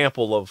get a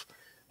sample of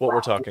what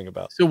we're talking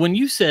about. So when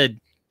you said,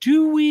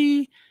 "Do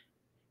we?"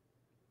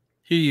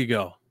 Here you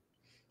go.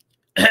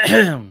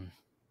 All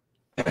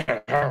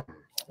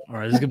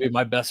right, this is gonna be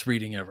my best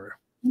reading ever.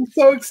 I'm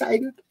so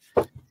excited.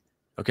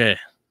 Okay.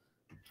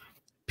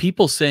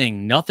 People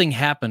saying nothing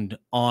happened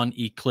on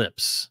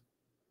eclipse.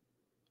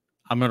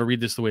 I'm going to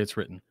read this the way it's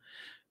written.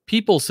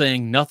 People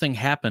saying nothing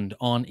happened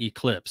on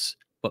eclipse,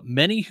 but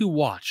many who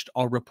watched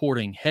are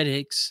reporting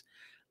headaches,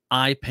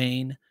 eye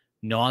pain,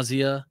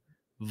 nausea,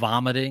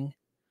 vomiting.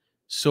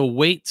 So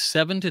wait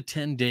 7 to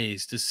 10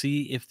 days to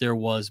see if there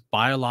was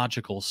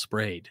biological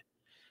sprayed.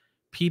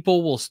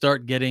 People will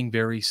start getting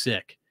very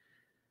sick.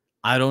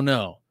 I don't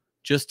know.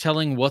 Just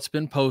telling what's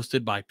been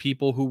posted by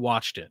people who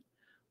watched it.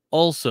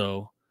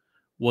 Also,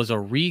 was a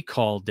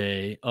recall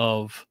day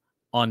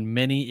on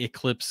many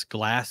eclipse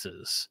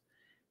glasses.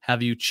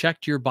 Have you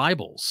checked your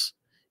Bibles?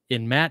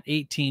 In Matt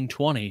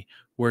 18:20,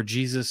 where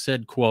Jesus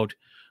said, quote,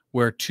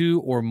 where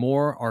 2 or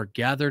more are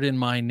gathered in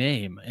my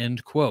name,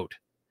 end quote.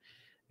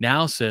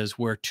 Now says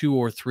where 2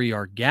 or 3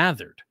 are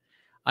gathered.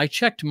 I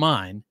checked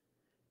mine,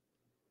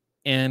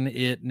 and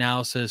it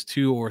now says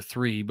 2 or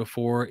 3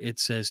 before it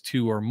says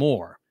 2 or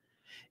more.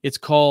 It's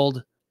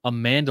called a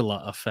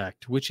Mandela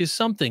effect, which is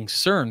something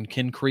CERN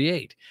can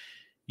create.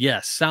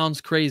 Yes, sounds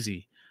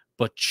crazy,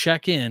 but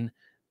check in.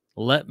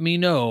 Let me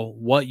know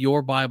what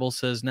your Bible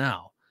says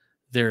now.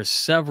 There's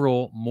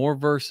several more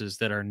verses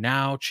that are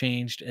now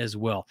changed as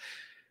well.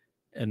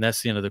 And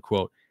that's the end of the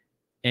quote.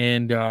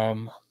 And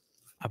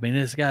I mean,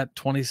 it's got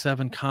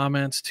 27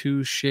 comments,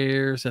 2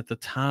 shares at the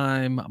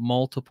time,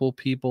 multiple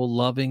people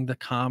loving the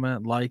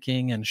comment,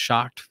 liking, and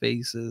shocked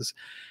faces.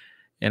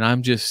 And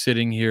I'm just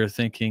sitting here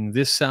thinking,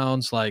 this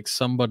sounds like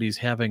somebody's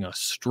having a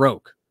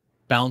stroke,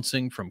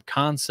 bouncing from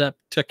concept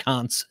to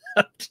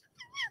concept.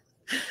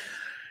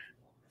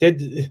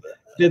 Did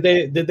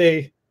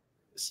they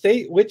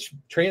state which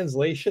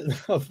translation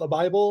of the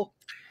Bible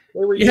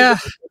they were Yeah,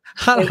 using?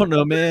 I don't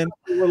know, man.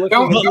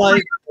 Don't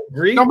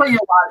bring your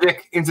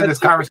logic into this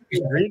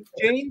conversation. Greek,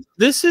 James?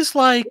 This is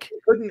like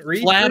Couldn't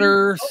read flat Greek?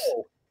 Earth,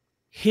 No.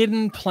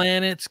 hidden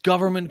planets,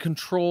 government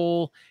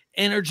control,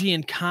 energy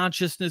and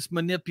consciousness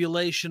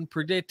manipulation,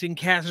 predicting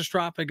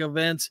catastrophic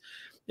events,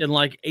 and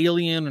like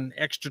alien and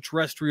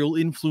extraterrestrial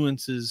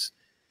influences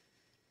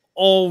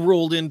all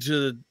rolled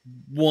into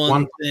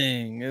one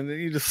thing. And then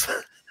you just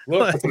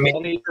Look, we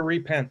all need to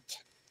repent.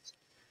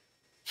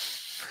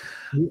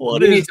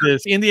 what is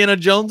this? Indiana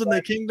Jones and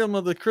the Kingdom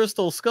of the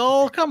Crystal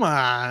Skull? Come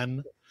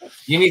on.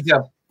 You need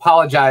to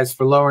apologize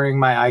for lowering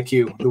my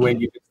IQ the way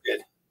you just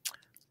did.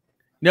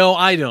 No,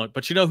 I don't.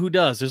 But you know who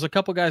does? There's a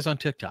couple guys on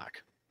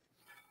TikTok.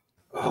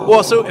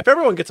 Well, so if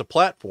everyone gets a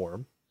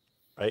platform,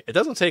 right, it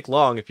doesn't take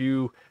long if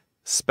you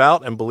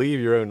spout and believe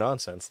your own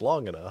nonsense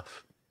long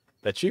enough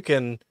that you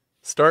can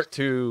start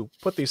to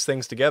put these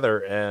things together,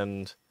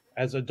 and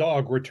As a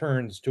dog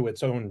returns to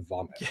its own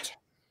vomit.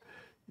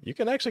 you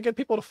can actually get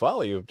people to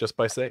follow you just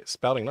by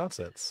spouting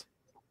nonsense.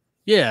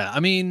 Yeah, I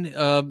mean,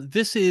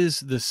 this is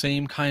the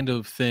same kind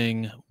of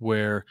thing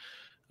where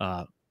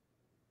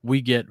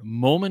we get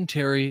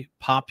momentary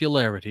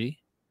popularity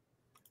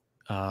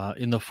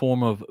in the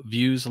form of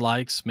views,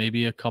 likes,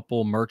 maybe a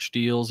couple merch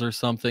deals or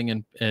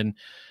something, and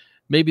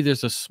maybe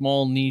there's a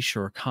small niche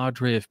or a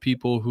cadre of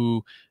people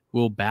who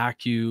will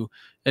back you,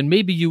 and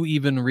maybe you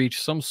even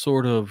reach some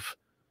sort of,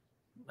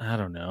 I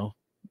don't know,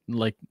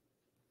 like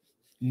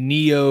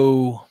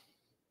neo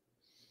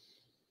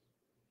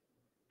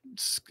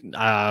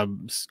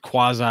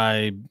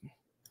quasi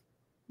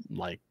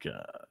like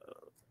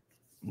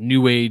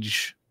new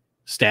age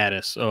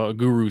status,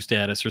 guru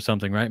status or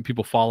something, right? And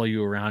people follow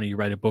you around and you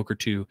write a book or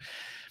two.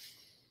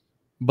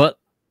 But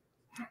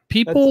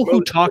people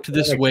who talked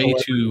this way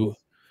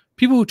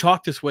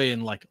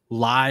in like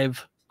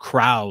live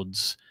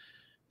crowds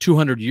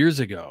 200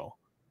 years ago,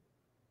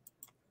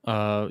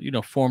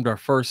 formed our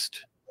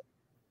first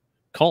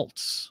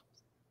cults.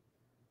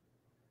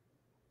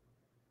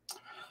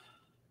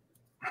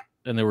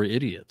 And they were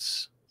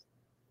idiots.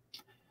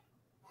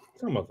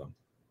 Some of them.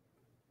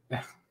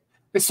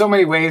 There's so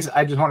many ways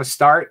I just want to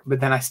start, but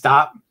then I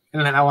stop,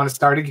 and then I want to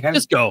start again.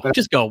 Just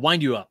go.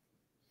 Wind you up.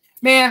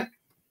 Man,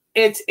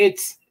 it's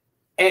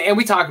and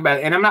we talk about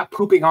it, and I'm not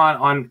pooping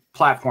on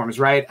platforms,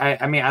 right?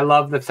 I mean, I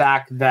love the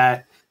fact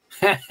that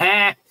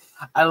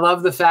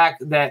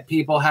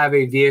people have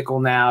a vehicle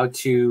now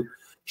to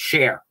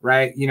share,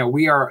 right? You know,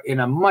 we are in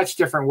a much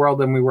different world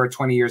than we were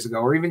 20 years ago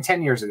or even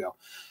 10 years ago.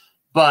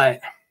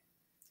 But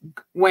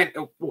when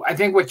I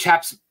think what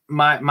chaps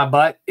my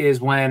butt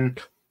is when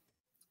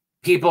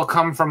people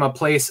come from a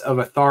place of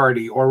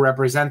authority or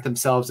represent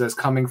themselves as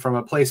coming from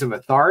a place of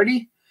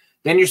authority,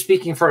 then you're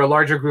speaking for a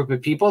larger group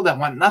of people that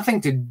want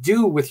nothing to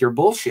do with your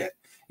bullshit,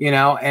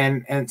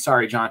 and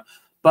sorry, John,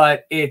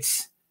 but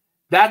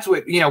that's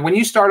what, when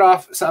you start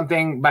off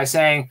something by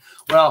saying,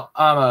 well,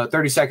 I'm a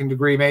 32nd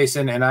degree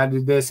Mason and I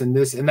did this, and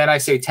then I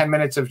say 10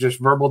 minutes of just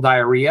verbal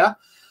diarrhea.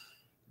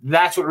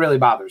 That's what really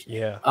bothers me.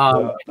 Yeah.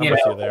 I'm with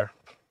you there.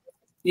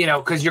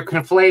 Because you're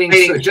conflating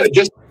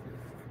just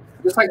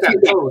like that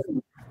pose,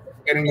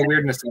 getting the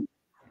weirdness in.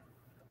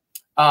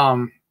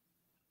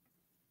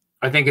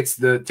 I think it's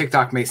the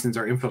TikTok Masons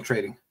are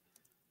infiltrating.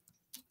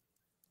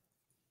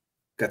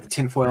 Got the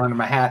tinfoil under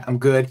my hat. I'm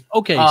good.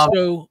 Okay,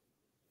 so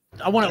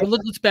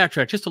let's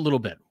backtrack just a little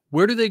bit.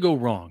 Where do they go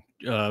wrong?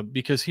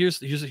 Because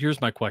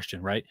here's my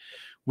question, right?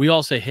 We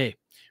all say, hey,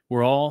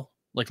 we're all,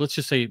 like, let's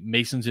just say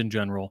Masons in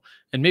general,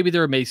 and maybe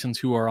there are Masons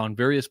who are on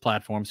various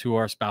platforms who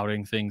are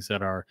spouting things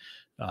that are,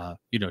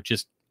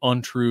 just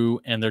untrue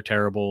and they're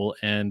terrible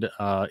and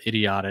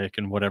idiotic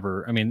and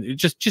whatever. I mean,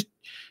 just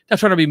not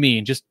trying to be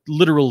mean, just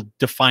literal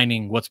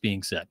defining what's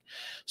being said.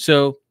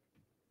 So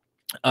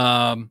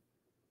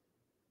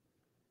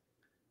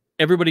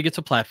everybody gets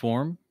a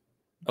platform.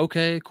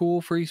 Okay,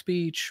 cool, free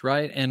speech,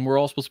 right? And we're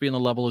all supposed to be on the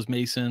level as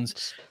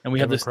Masons, and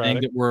we have this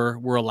thing that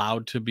we're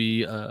allowed to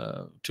be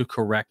to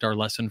correct our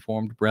less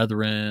informed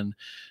brethren,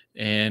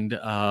 and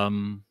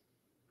kind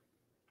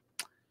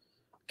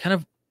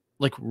of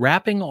like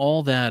wrapping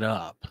all that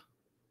up,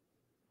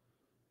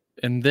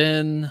 and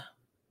then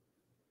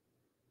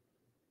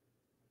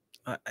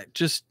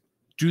just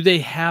do they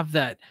have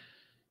that?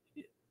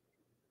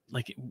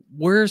 Like,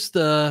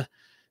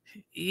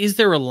 is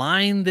there a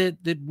line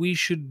that we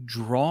should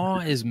draw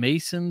as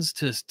Masons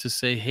to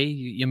say,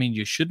 hey, I mean,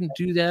 you shouldn't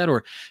do that?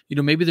 Or,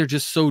 maybe they're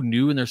just so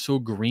new and they're so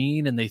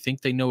green and they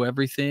think they know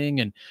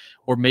everything.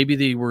 Or maybe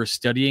they were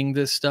studying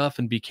this stuff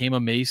and became a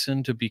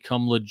Mason to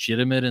become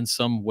legitimate in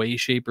some way,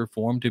 shape, or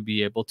form to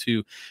be able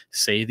to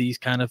say these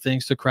kind of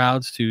things to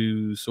crowds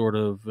to sort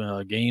of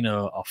gain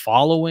a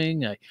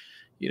following.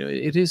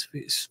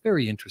 It's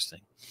very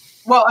interesting.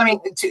 Well, I mean,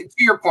 to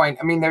your point,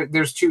 I mean,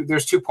 there's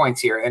two points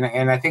here,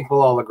 and I think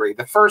we'll all agree.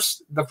 The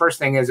first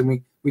thing is,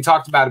 and we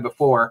talked about it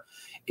before,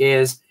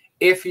 is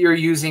if you're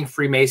using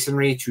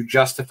Freemasonry to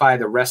justify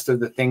the rest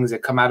of the things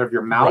that come out of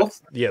your mouth,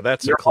 right. Yeah,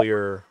 that's a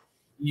clear.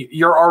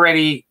 We're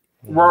already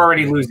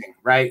losing,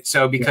 right?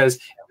 So because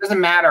it doesn't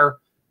matter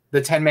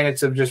the 10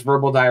 minutes of just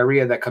verbal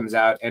diarrhea that comes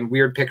out and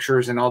weird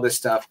pictures and all this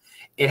stuff.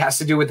 It has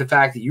to do with the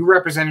fact that you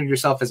represented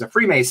yourself as a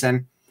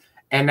Freemason,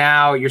 and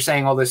now you're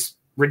saying all this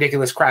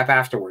ridiculous crap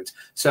afterwards.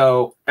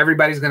 So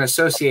everybody's going to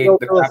associate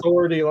the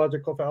authority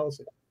logical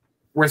fallacy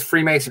with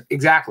Freemason.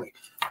 Exactly.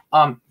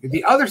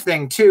 The other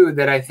thing too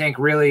that I think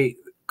really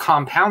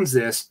compounds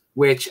this,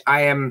 which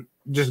I am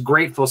just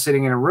grateful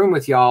sitting in a room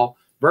with y'all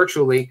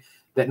virtually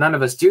that none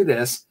of us do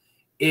this,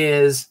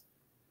 is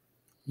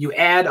you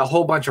add a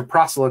whole bunch of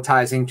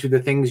proselytizing to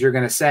the things you're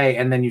going to say,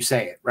 and then you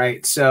say it,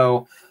 right?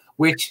 So,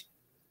 which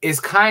is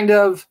kind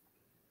of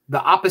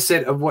the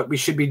opposite of what we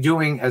should be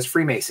doing as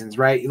Freemasons,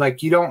 right?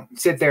 Like, you don't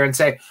sit there and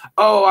say,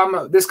 oh,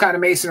 I'm this kind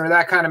of Mason or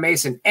that kind of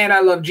Mason, and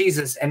I love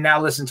Jesus, and now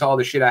listen to all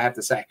the shit I have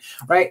to say,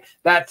 right?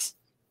 That's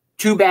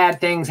two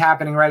bad things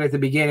happening right at the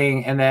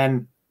beginning, and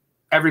then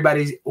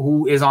everybody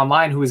who is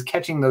online who is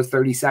catching those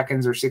 30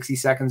 seconds or 60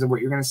 seconds of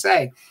what you're going to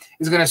say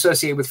is going to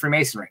associate with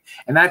Freemasonry.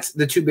 And that's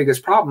the two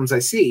biggest problems I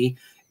see,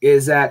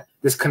 is that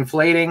this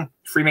conflating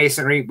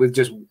Freemasonry with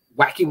just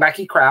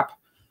wacky crap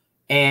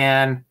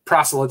and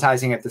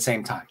proselytizing at the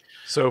same time.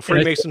 So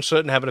Freemasons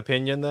shouldn't have an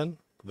opinion then?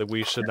 That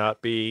we should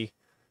not be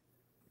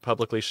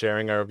publicly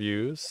sharing our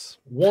views?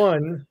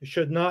 One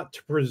should not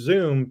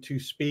presume to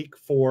speak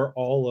for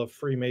all of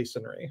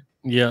Freemasonry.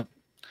 Yeah.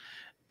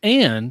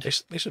 And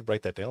they should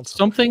write that down.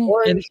 Something,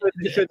 or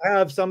should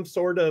have some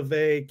sort of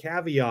a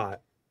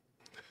caveat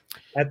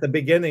at the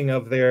beginning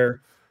of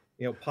their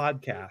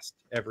podcast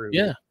every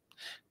week.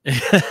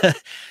 Yeah.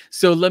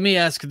 So let me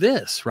ask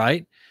this,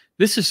 right?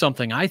 This is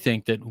something I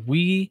think that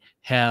we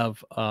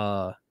have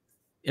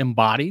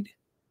embodied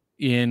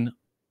in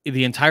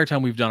the entire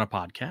time we've done a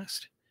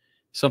podcast,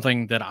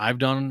 something that I've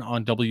done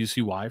on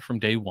WCY from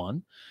day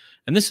one.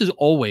 And this is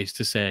always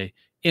to say,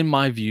 in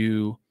my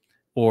view,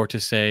 or to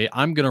say,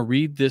 I'm going to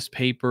read this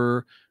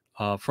paper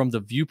from the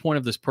viewpoint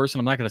of this person.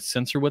 I'm not going to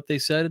censor what they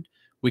said.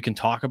 We can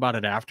talk about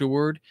it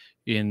afterward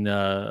in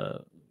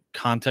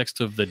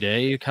context of the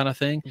day kind of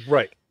thing.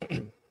 Right.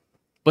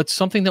 But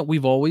something that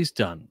we've always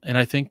done. And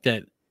I think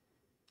that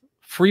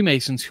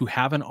Freemasons who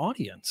have an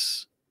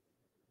audience,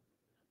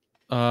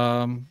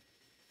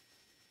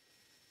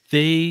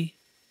 they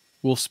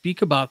will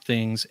speak about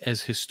things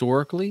as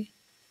historically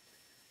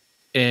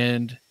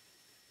and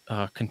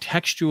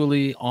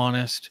contextually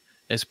honest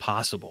as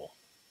possible.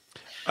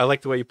 I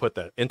like the way you put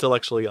that.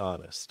 Intellectually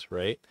honest,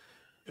 right?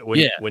 When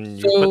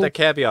you put that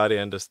caveat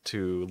in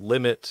to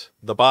limit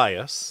the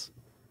bias.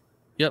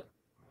 Yep.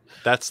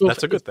 That's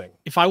a good thing.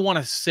 If I want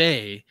to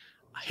say,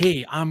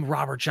 hey, I'm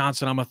Robert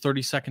Johnson, I'm a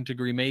 32nd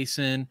degree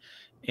Mason,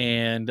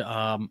 and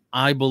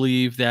I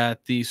believe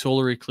that the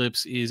solar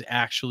eclipse is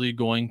actually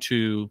going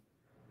to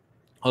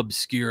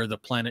obscure the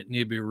planet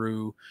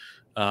Nibiru,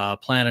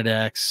 Planet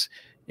X,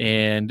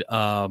 and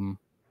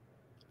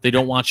they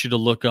don't want you to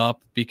look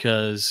up,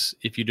 because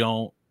if you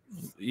don't,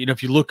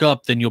 if you look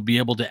up, then you'll be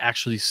able to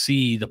actually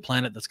see the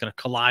planet that's going to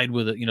collide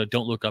with it.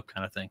 Don't look up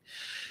kind of thing.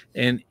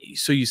 And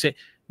so you say,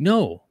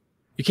 no,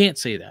 you can't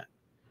say that.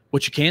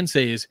 What you can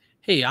say is,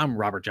 hey, I'm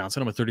Robert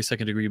Johnson. I'm a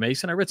 32nd degree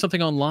Mason. I read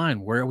something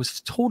online where I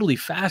was totally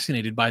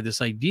fascinated by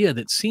this idea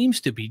that seems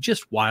to be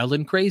just wild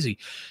and crazy.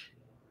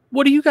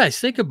 What do you guys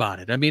think about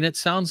it? I mean, it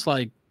sounds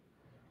like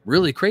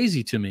really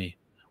crazy to me.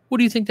 What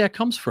do you think that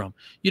comes from?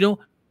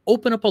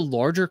 Open up a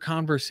larger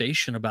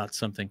conversation about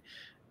something,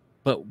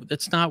 but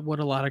that's not what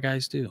a lot of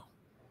guys do.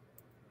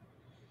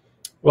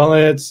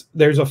 Well,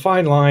 there's a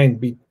fine line,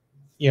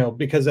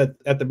 because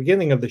at the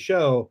beginning of the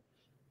show,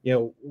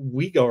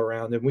 we go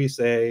around and we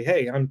say,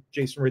 hey, I'm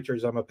Jason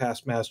Richards. I'm a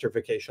past master,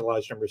 Vacation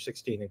Lodge number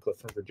 16 in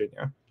Clifton,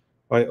 Virginia.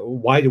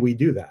 Why do we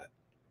do that?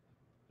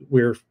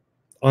 we're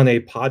on a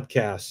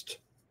podcast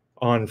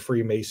on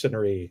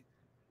Freemasonry,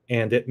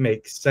 and it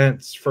makes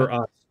sense for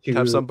us to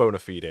have some bona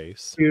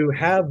fides, to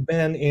have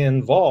been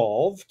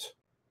involved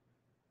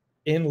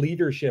in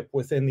leadership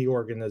within the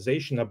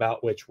organization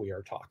about which we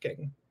are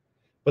talking.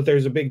 But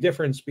there's a big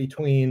difference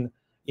between,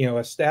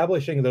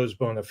 establishing those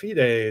bona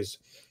fides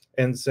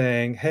and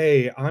saying,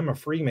 hey, I'm a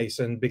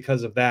Freemason,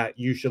 because of that,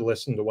 you should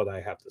listen to what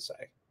I have to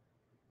say,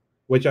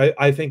 which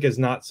I think is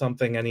not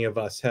something any of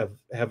us have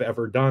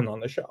ever done on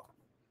the show.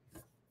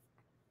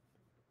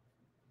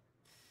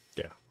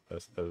 Yeah,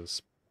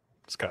 as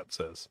Scott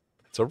says,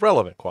 it's a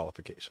relevant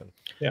qualification.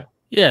 Yeah.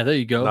 Yeah, there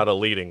you go. Not a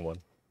leading one.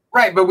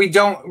 Right, but we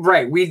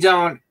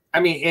don't. I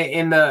mean,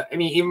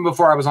 even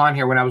before I was on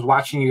here, when I was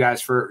watching you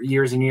guys for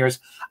years and years,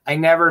 I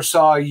never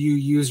saw you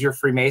use your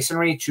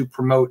Freemasonry to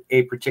promote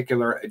a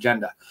particular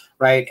agenda,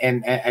 right?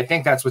 And I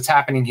think that's what's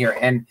happening here.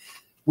 And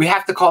we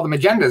have to call them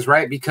agendas,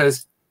 right?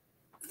 Because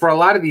for a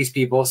lot of these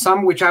people,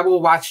 some which I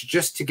will watch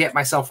just to get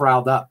myself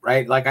riled up,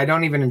 right? Like, I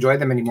don't even enjoy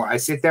them anymore. I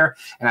sit there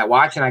and I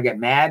watch and I get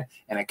mad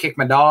and I kick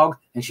my dog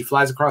and she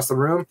flies across the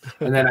room.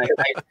 And then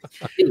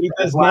he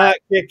does not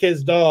kick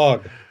his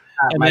dog.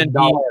 And then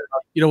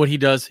you know what he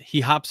does?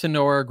 He hops into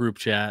our group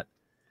chat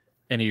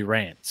and he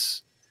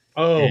rants.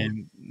 Oh,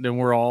 and then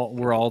we're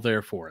all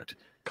there for it.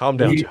 Calm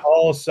down. We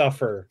all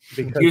suffer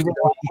because using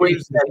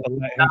language that is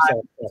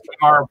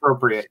non-TMR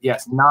appropriate.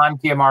 Yes,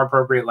 non-TMR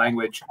appropriate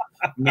language.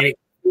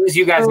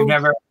 You guys have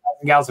never,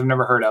 gals have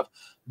never heard of.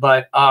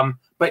 But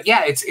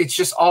yeah, it's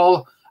just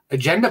all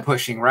agenda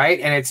pushing, right?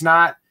 And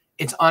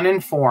it's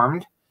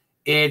uninformed.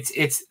 It's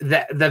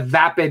the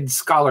vapid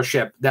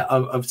scholarship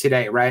of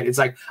today, right? It's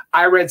like,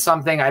 I read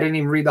something, I didn't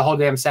even read the whole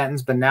damn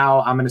sentence, but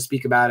now I'm going to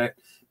speak about it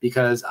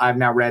because I've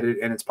now read it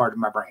and it's part of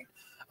my brain.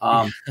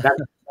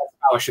 That's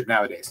scholarship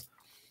nowadays.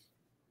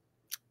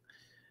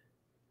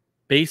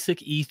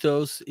 Basic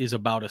ethos is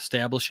about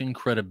establishing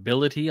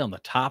credibility on the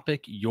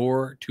topic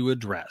you're to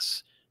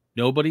address.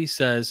 Nobody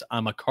says,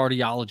 I'm a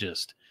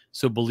cardiologist,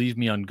 so believe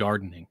me on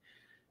gardening.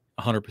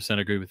 100%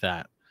 agree with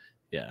that.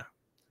 Yeah.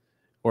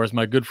 Or as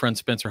my good friend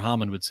Spencer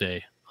Hammond would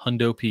say,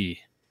 Hundo P.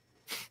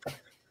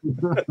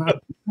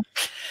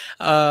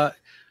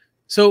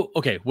 So,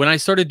 okay, when I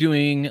started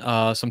doing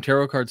some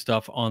tarot card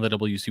stuff on the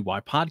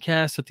WCY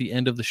podcast at the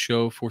end of the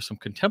show for some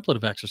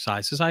contemplative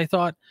exercises, I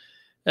thought,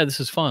 this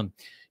is fun.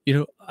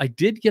 I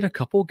did get a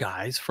couple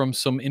guys from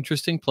some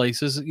interesting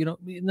places,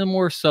 in the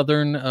more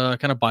southern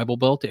kind of Bible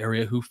Belt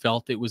area, who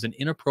felt it was an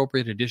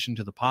inappropriate addition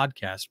to the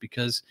podcast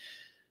because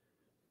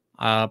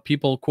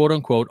people, quote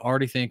unquote,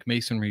 already think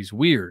Masonry's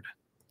weird.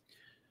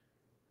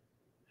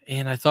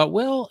 And I thought,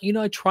 well,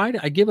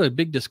 I give a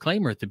big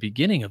disclaimer at the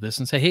beginning of this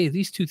and say, hey,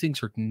 these two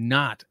things are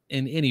not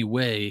in any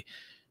way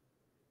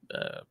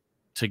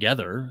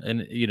together.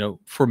 And,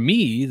 for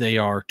me, they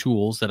are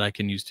tools that I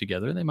can use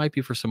together. They might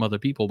be for some other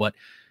people, but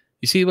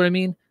you see what I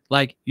mean?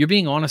 Like, you're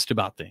being honest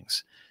about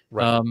things.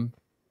 Right.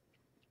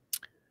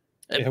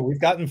 Yeah,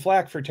 we've gotten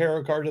flack for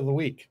Tarot Card of the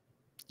Week.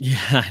 Yeah,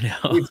 I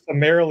know. We've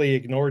summarily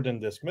ignored and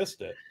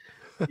dismissed it.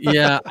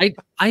 Yeah,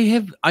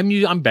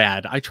 I'm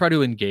bad. I try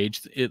to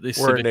engage.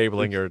 We're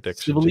enabling your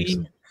addiction.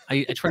 Civilly.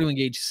 I try to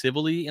engage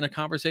civilly in a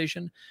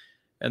conversation,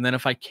 and then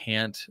if I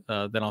can't,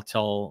 then I'll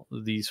tell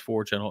these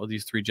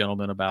three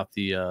gentlemen about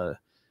the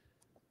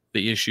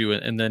issue,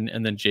 and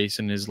then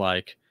Jason is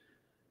like,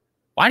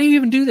 "Why do you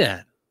even do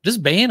that?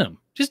 Just ban them.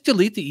 Just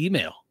delete the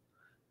email.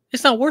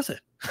 It's not worth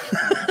it."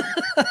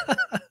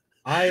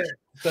 I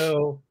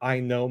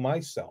know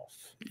myself.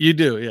 You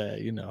do, yeah,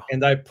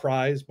 and I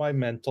prize my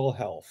mental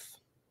health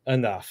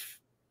enough.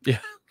 Yeah.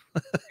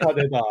 Cut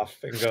it off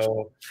and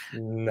go,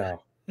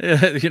 no.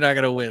 You're not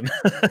gonna win.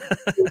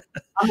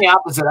 I'm the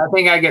opposite. I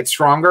think I get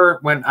stronger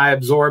when I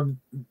absorb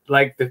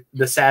like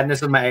the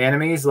sadness of my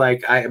enemies.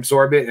 Like, I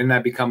absorb it and I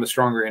become a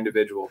stronger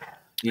individual.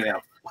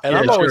 And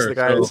I'm always the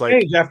guy that's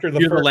like, after the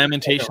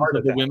lamentations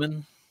of the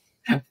women.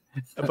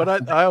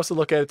 But I also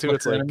look at it too.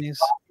 It's like enemies.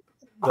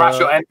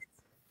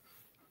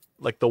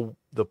 Like the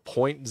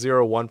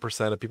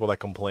 0.01% of people that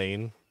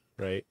complain,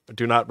 right,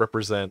 do not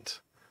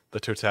represent the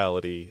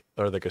totality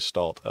or the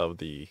gestalt of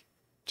the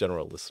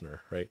general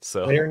listener, right?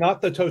 So they are not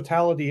the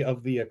totality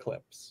of the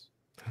eclipse.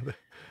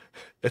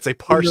 It's a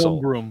partial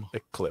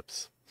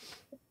eclipse.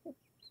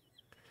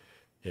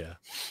 Yeah.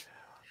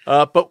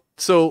 But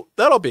so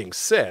that all being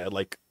said,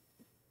 like,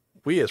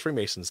 we as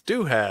Freemasons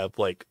do have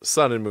like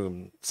sun and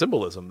moon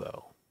symbolism,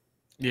 though.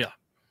 Yeah.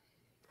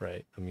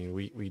 Right. I mean,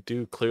 we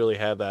do clearly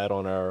have that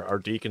on our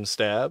deacon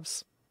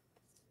stabs.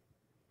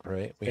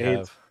 Right. We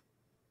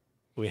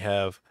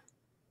have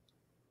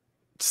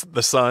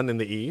the sun in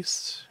the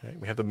east. Right?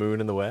 We have the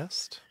moon in the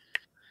west.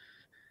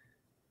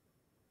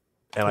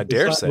 And I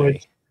dare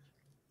say,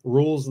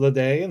 rules the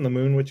day and the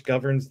moon which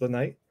governs the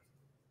night.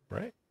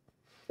 Right.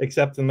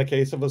 Except in the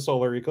case of a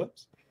solar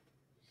eclipse.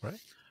 Right.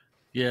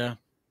 Yeah.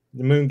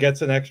 The moon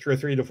gets an extra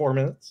 3 to 4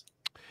 minutes.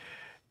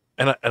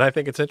 And I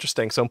think it's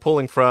interesting. So I'm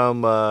pulling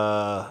from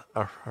our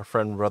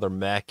friend Brother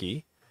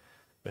Mackey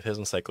with his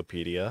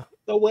encyclopedia.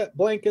 The wet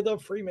blanket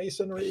of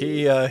Freemasonry.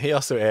 He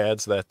also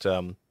adds that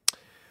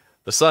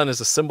The sun is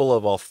a symbol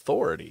of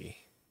authority,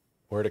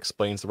 where it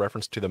explains the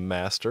reference to the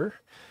master,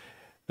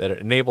 that it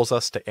enables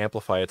us to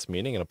amplify its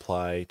meaning and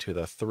apply to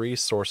the three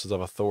sources of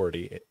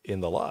authority in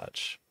the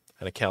lodge,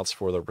 and accounts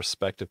for the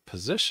respective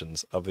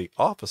positions of the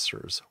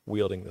officers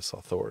wielding this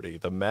authority.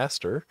 The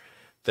master,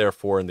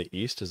 therefore, in the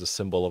east is a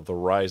symbol of the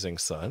rising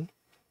sun,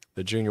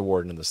 the junior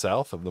warden in the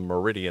south of the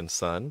meridian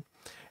sun,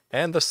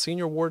 and the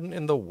senior warden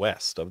in the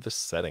west of the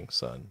setting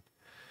sun.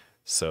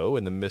 So,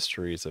 in the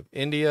mysteries of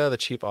India, the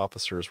chief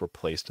officers were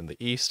placed in the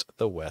east,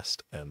 the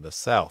west, and the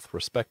south,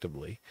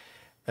 respectively,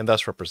 and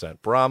thus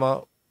represent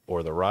Brahma,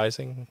 or the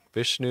rising,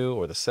 Vishnu,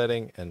 or the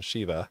setting, and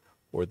Shiva,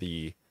 or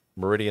the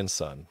meridian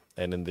sun.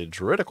 And in the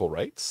druidical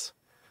rites,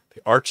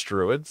 the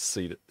archdruid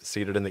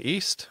seated in the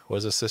east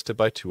was assisted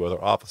by two other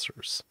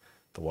officers,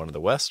 the one in the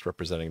west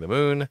representing the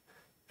moon,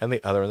 and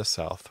the other in the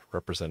south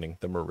representing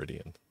the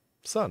meridian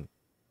sun.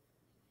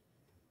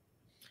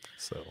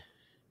 So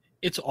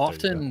it's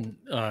often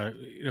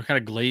kind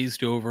of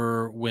glazed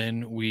over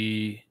when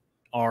we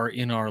are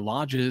in our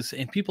lodges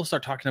and people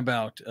start talking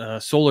about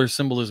solar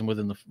symbolism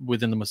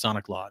within the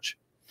Masonic Lodge.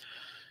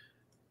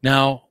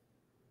 Now,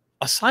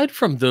 aside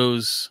from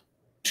those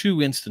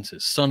two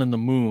instances, sun and the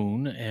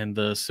moon, and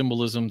the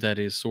symbolism that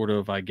is sort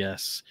of, I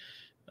guess,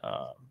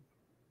 I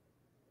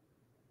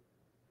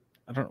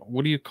don't know,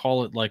 what do you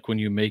call it, like when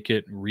you make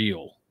it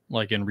real,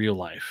 like in real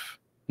life?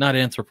 Not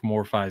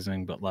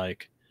anthropomorphizing, but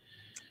like,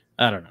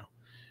 I don't know.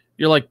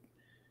 You're like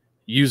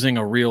using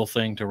a real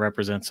thing to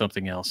represent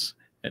something else.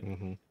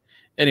 mm-hmm.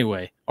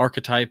 Anyway,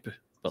 archetype, but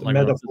It's like a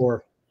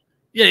metaphor.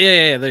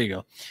 Yeah. There you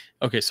go.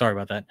 Okay, sorry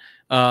about that.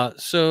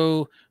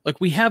 So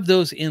like we have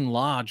those in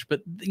lodge,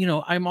 but you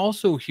know, I'm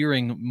also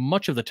hearing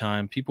much of the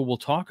time people will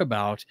talk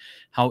about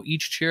how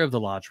each chair of the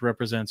lodge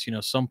represents, you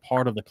know, some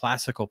part of the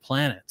classical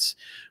planets,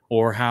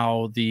 or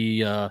how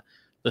the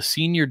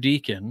senior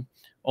deacon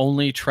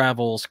only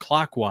travels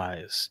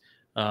clockwise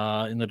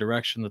in the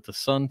direction that the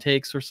sun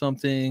takes or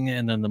something,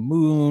 and then the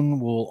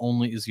moon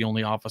is the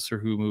only officer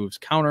who moves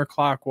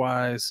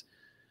counterclockwise,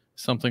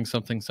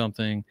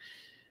 something.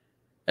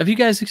 Have you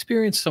guys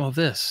experienced some of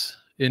this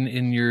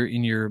in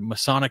your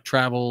Masonic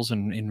travels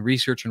and in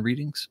research and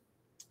readings?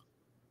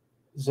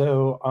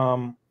 So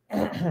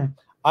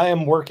I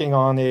am working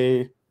on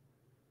a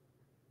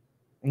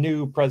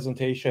new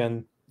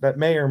presentation that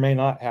may or may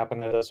not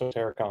happen at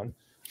Esotericon,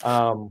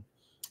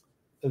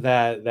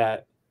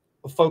 that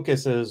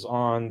focuses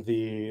on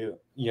the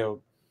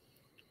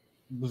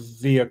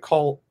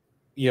occult,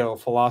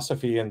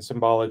 philosophy and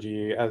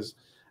symbology as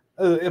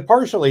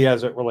partially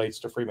as it relates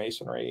to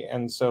Freemasonry.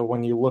 And so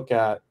when you look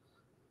at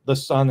the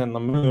sun and the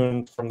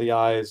moon from the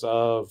eyes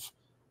of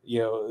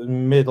the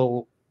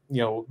Middle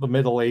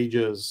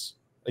Ages,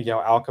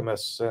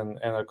 alchemists and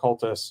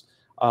occultists,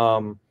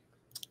 what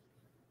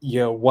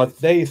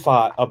they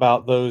thought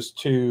about those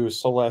two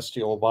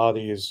celestial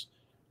bodies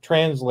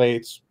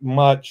translates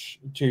much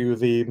to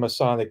the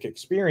Masonic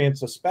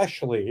experience,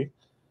 especially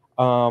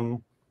the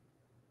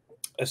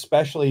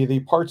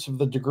parts of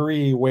the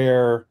degree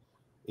where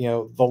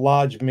the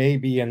lodge may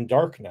be in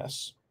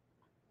darkness,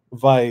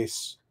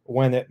 vice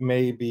when it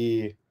may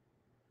be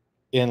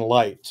in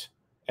light,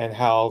 and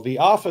how the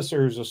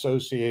officers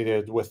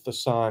associated with the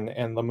sun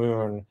and the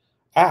moon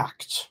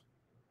act,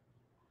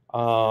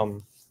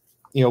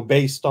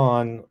 based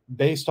on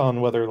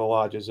whether the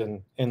lodge is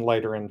in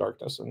light or in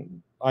darkness.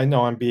 And I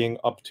know I'm being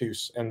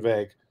obtuse and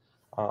vague.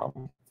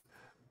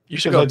 You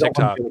should go on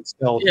TikTok.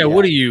 Yeah,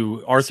 what are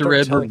you, Arthur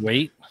Edward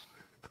Waite?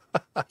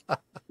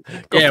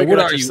 Yeah, what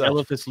are you,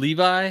 Eliphas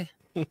Levi?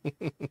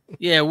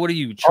 Yeah, what are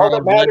you, Charles? All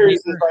that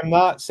matters is I'm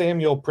not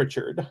Samuel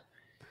Pritchard.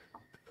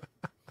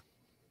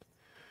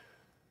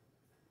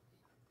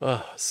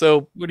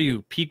 So what are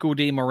you, Pico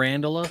de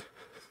Mirandola?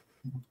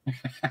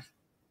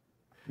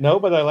 No,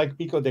 but I like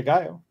Pico de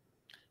Gallo.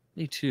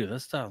 Me too.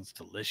 That sounds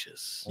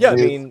delicious. Yeah, I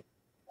mean,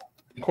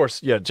 of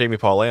course, yeah. Jamie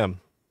Paul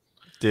Lamb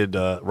did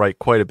write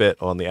quite a bit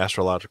on the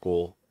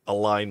astrological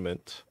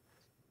alignment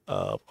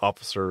of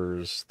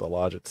officers, the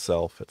lodge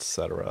itself,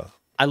 etc.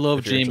 I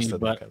love Jamie,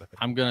 but kind of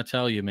I'm gonna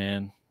tell you,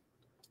 man.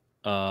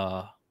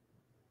 I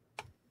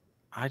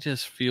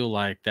just feel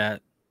like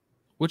that.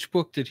 Which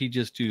book did he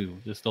just do?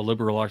 Just the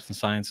liberal arts and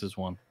sciences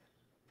one.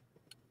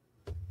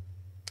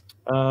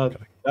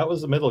 That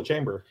was the Middle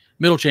Chamber.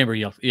 Middle Chamber,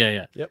 yeah.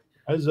 Yep. That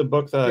was a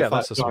book that I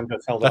thought John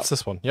just held up. That's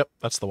this one. Yep,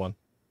 that's the one.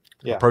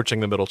 Yeah. Approaching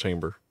the Middle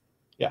Chamber.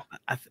 Yeah.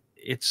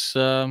 It's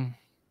I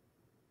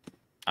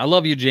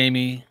love you,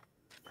 Jamie.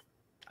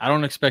 I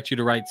don't expect you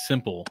to write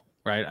simple,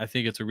 right? I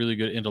think it's a really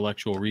good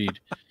intellectual read.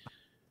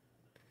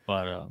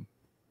 But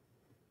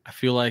I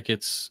feel like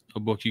it's a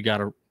book you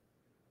gotta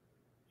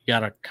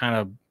kind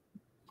of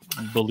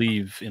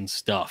believe in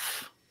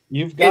stuff.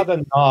 You've got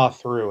to gnaw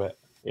through it.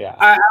 Yeah.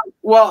 I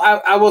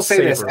will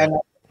say this, and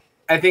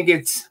I think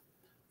it's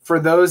for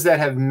those that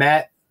have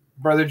met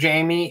Brother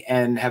Jamie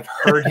and have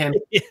heard him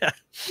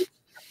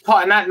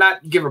talk,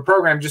 not give a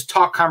program, just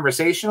talk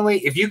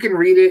conversationally. If you can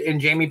read it in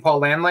Jamie Paul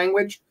Land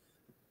language,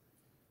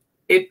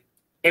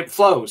 it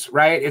flows,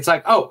 right? It's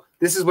like, oh,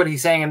 this is what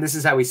he's saying, and this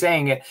is how he's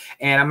saying it,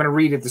 and I'm going to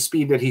read at the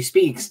speed that he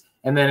speaks,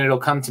 and then it'll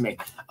come to me.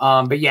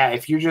 But yeah,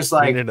 if you're just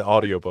like, we need an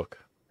audiobook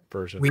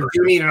version. We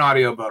do need an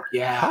audiobook.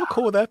 Yeah. How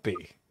cool would that be?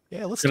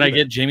 Yeah, let's Can I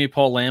get Jamie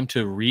Paul Lamb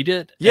to read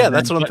it? Yeah,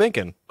 that's what I'm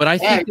thinking. But I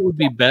think it would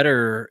be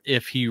better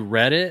if he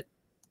read it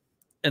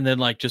and then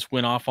like just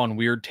went off on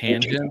weird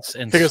tangents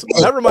and because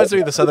that reminds me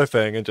of this other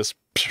thing and just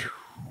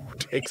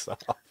takes off.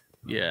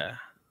 Yeah.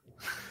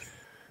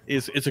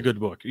 It's a good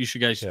book. You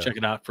should guys check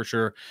it out for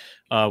sure.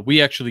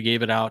 We actually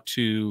gave it out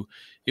to,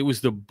 it was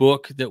the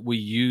book that we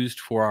used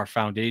for our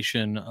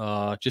foundation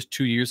just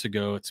 2 years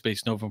ago at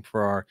Space Novum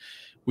for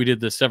we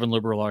did the 7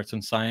 liberal arts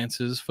and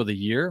sciences for the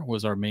year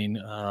was our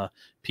main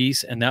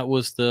piece. And that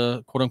was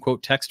the quote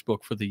unquote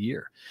textbook for the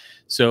year.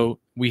 So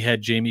we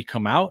had Jamie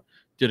come out,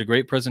 did a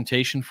great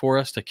presentation for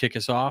us to kick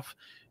us off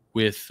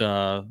with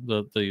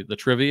the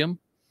trivium.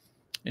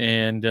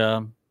 And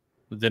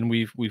then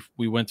we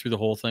went through the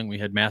whole thing. We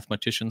had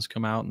mathematicians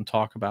come out and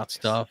talk about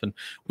stuff. And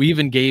we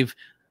even gave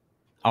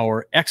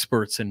our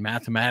experts in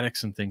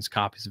mathematics and things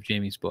copies of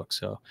Jamie's book.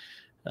 So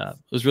it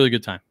was a really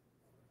good time.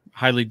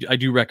 I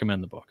do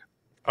recommend the book.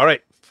 All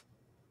right.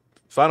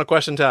 Final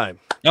question time.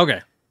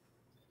 Okay.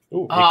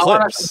 Ooh,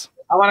 Eclipse.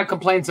 I want to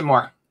complain some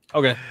more.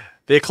 Okay.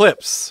 The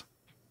Eclipse.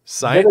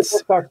 Science,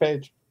 TikTok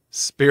page.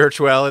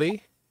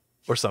 Spirituality,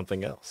 or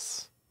something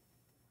else?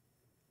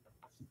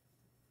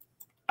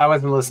 I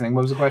wasn't listening.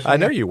 What was the question? I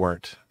know you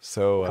weren't.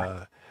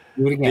 So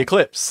do it again. The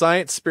Eclipse.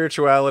 Science,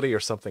 spirituality,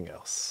 or something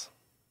else?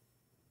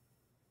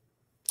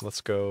 Let's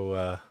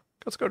go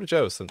to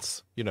Joe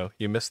since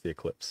you missed the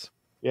eclipse.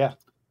 Yeah.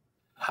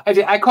 I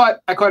did. I caught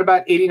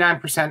about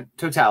 89%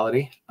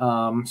 totality.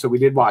 So we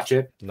did watch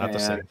it. Not the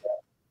same.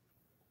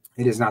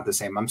 It is not the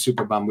same. I'm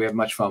super bummed. We have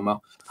much FOMO.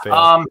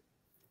 Fail.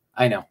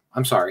 I know.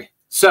 I'm sorry.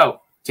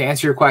 So to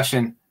answer your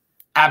question,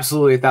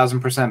 absolutely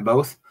 1,000%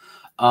 both.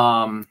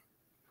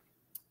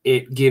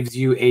 It gives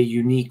you a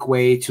unique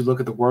way to look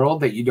at the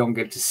world that you don't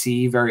get to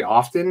see very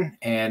often,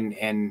 and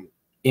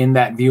in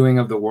that viewing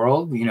of the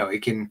world,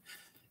 it can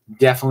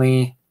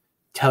definitely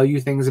tell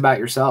you things about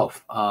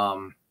yourself.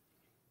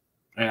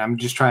 And I'm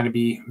just trying to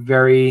be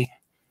very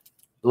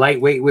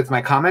lightweight with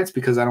my comments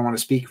because I don't want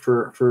to speak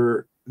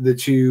for the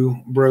two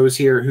bros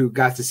here who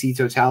got to see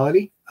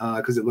totality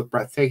because it looked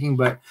breathtaking,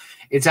 but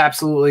it's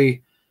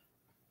absolutely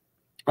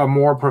a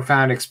more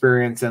profound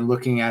experience than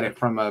looking at it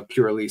from a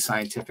purely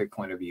scientific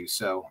point of view.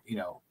 So,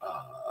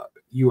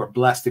 you are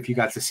blessed if you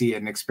got to see it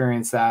and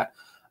experience that.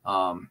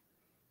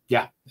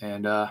 Yeah.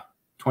 And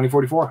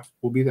 2044,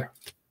 we'll be there.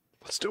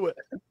 Let's do it.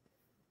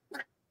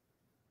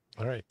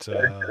 All right.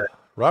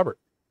 Robert.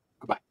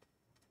 Goodbye.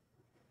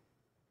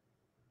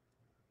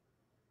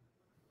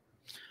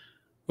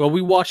 Well,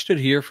 we watched it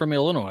here from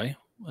Illinois.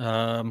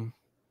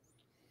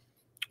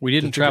 We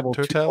didn't travel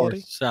too far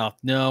south.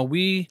 No,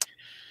 we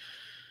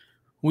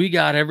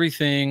got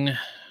everything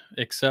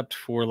except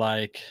for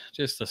like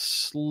just a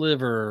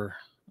sliver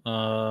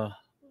on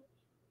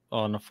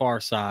the far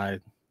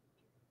side,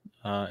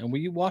 and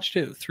we watched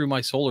it through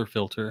my solar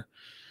filter.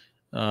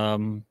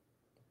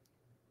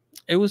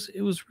 It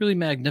was really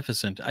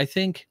magnificent. I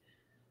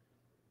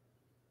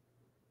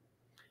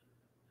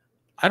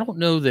don't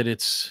know that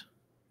it's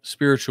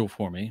spiritual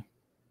for me,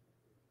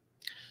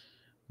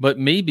 but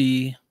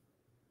maybe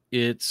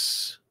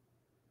it's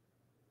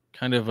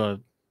kind of a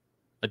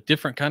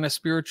different kind of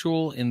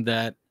spiritual in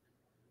that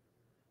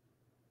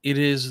it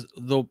is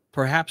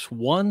perhaps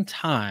one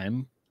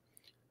time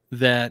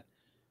that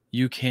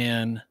you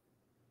can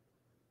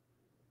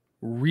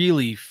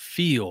really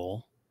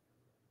feel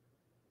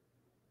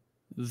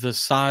the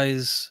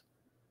size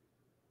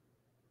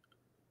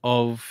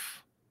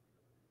of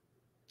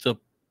the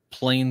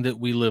plane that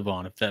we live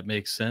on, if that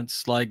makes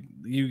sense. Like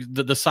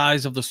the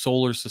size of the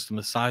solar system,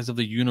 the size of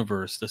the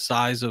universe, the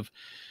size of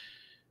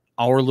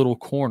our little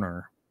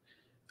corner.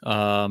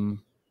 Not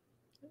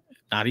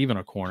even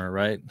a corner,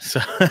 right?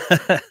 So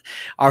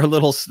our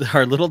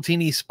little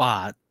teeny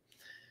spot.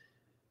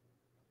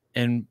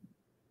 And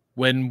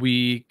when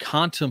we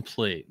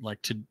contemplate,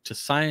 like to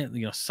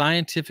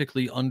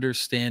scientifically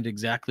understand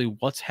exactly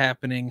what's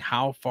happening,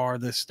 how far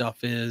this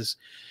stuff is,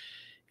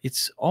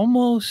 it's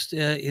almost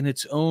in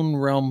its own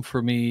realm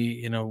for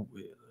me,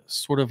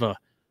 sort of a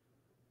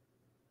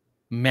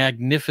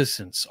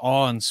magnificence,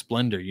 awe and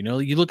splendor.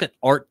 You look at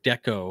Art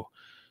Deco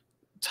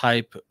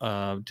type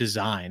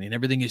design and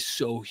everything is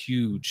so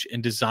huge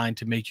and designed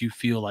to make you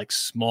feel like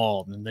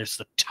small. And there's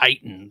the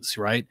Titans,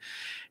 right?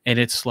 And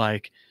it's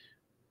like,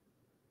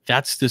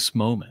 that's this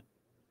moment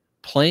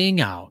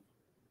playing out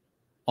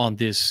on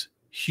this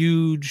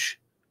huge,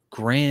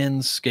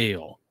 grand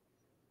scale.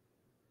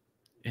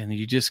 And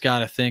you just got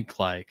to think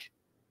like,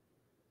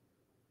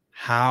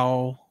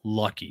 how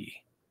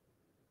lucky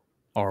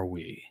are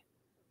we?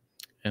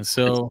 And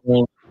so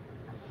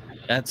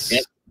that's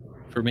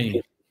for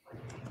me.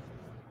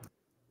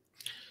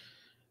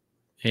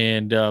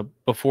 And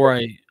before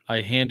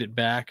I hand it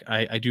back,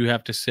 I do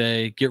have to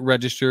say, get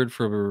registered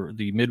for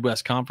the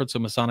Midwest Conference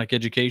of Masonic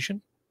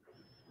Education.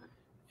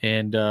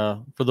 And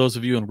for those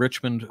of you in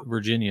Richmond,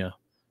 Virginia,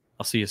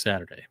 I'll see you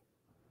Saturday.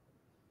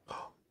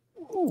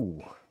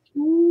 Ooh.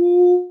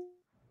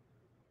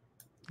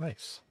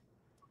 Nice.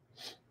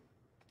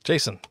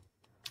 Jason.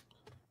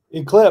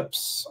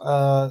 Eclipse,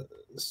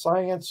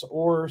 science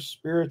or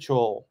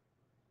spiritual?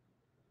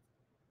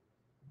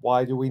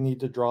 Why do we need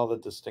to draw the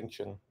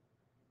distinction?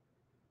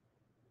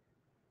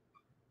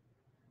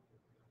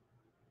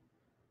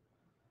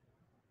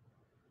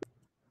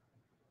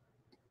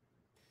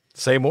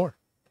 Say more.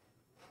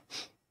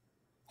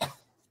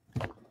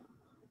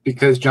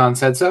 Because John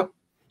said so.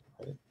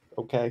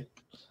 Okay.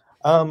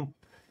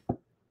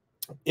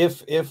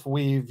 If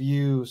we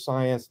view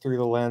science through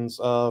the lens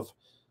of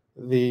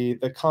the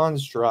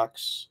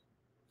constructs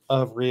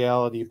of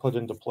reality put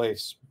into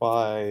place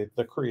by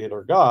the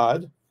Creator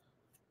God,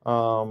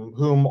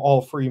 whom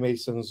all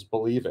Freemasons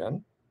believe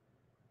in,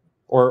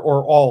 or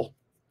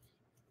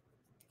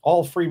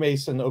all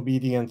Freemason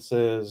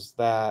obediences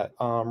that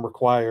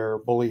require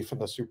belief in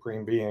the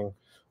Supreme Being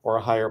or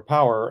a higher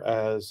power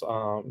as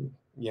a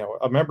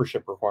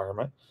membership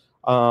requirement.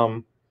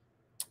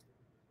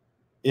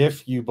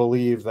 If you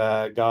believe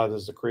that God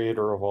is the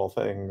creator of all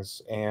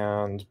things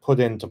and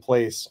put into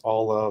place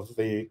all of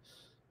the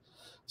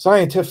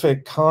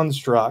scientific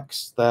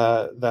constructs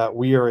that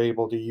we are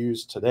able to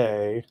use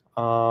today,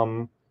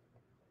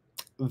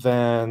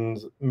 then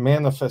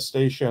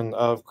manifestation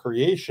of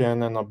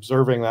creation and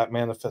observing that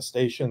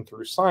manifestation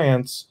through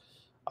science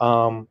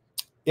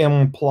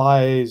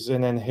implies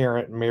an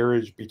inherent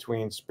marriage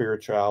between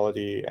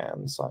spirituality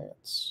and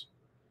science,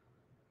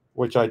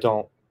 which I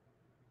don't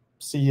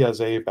see as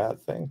a bad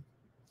thing.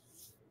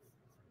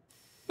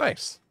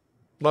 Nice.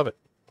 Love it.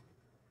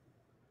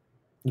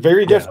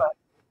 Very different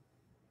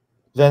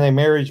than a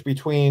marriage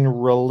between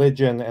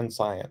religion and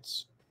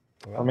science.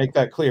 I'll make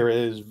that clear. It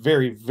is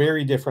very,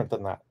 very different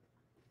than that.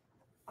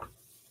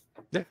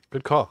 Yeah,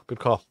 good call. Good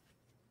call.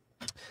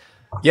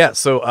 Yeah,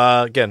 so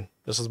again,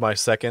 this is my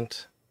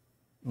second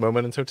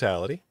moment in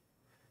totality,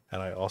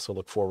 and I also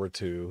look forward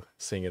to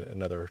seeing it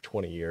another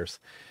 20 years.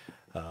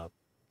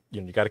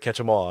 You got to catch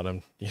them all,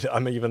 and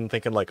I'm even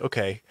thinking like,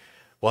 okay,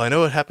 well, I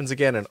know it happens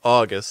again in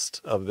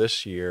August of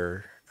this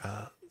year,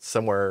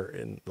 somewhere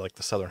in like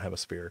the Southern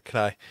Hemisphere.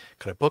 Can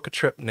I book a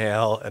trip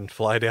now and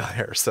fly down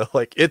there? So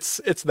like, it's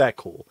that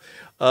cool.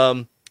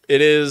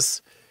 It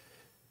is.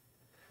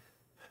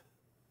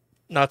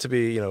 Not to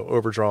be,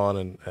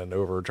 overdrawn and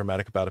over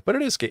dramatic about it, but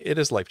it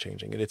is life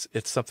changing, and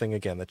it's something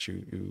again that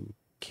you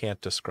can't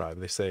describe.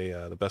 They say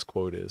the best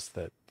quote is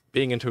that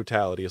being in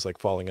totality is like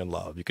falling in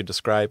love. You can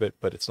describe it,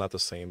 but it's not the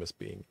same as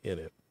being in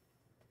it.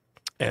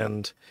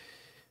 And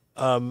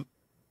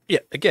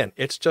again,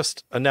 it's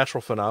just a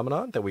natural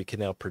phenomenon that we can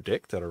now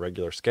predict at a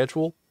regular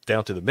schedule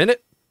down to the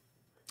minute,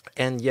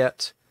 and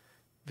yet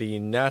the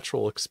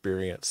natural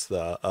experience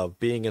of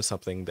being in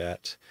something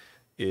that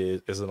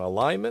is an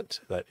alignment,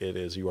 that it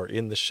is you are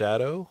in the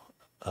shadow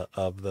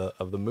of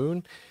the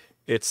moon.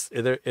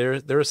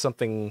 There is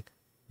something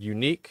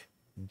unique,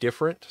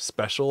 different,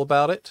 special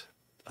about it.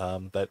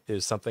 That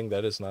is something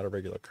that is not a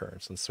regular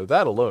occurrence, and so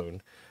that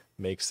alone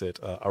makes it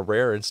a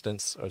rare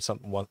instance or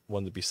something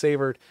one to be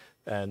savored.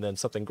 And then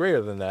something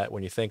greater than that,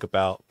 when you think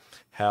about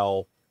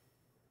how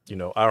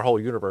our whole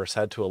universe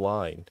had to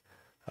align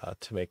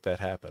to make that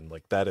happen.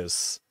 Like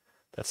that's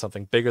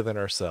something bigger than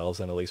ourselves,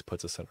 and at least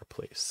puts us in our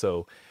place.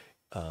 So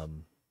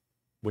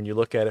when you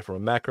look at it from a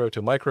macro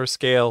to micro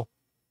scale,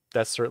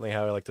 that's certainly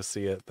how I like to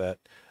see it, that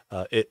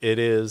it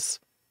is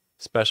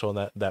special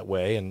in that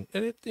way. And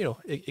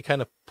it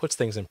kind of puts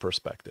things in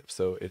perspective.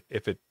 So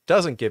if it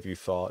doesn't give you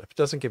thought, if it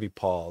doesn't give you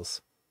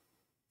pause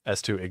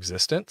as to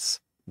existence,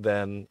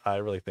 then I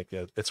really think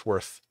that it's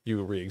worth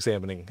you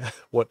re-examining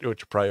what your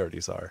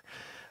priorities are.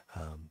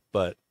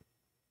 But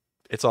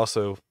it's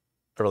also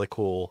a really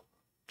cool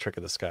trick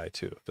of the sky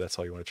too, if that's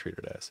all you want to treat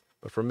it as.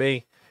 But for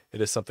me, it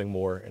is something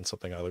more and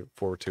something I look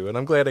forward to, and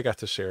I'm glad I got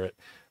to share it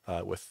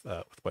with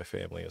my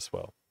family as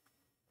well.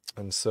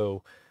 And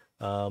so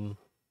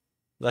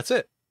that's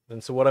it.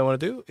 And so what I want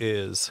to do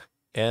is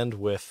end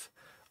with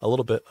a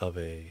little bit of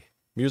a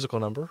musical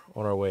number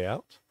on our way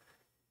out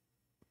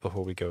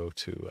before we go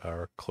to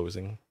our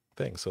closing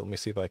thing. So let me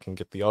see if I can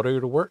get the audio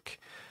to work.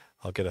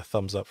 I'll get a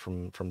thumbs up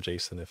from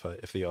Jason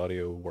if the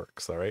audio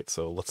works. All right.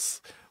 So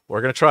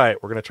we're gonna try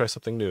it. We're gonna try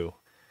something new,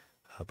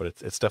 but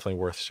it's definitely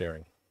worth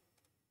sharing.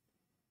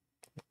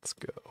 Let's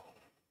go.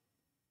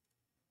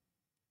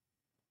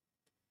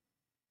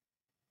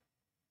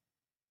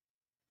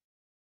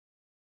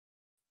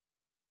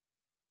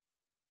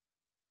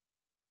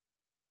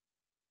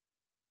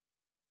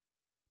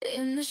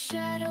 In the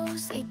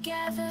shadows they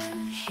gather,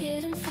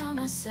 hidden from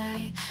my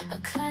sight, a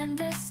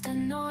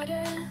clandestine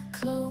order,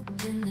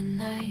 cloaked in the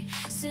night,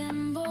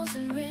 symbols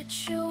and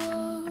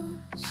rituals,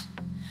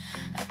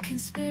 a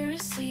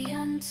conspiracy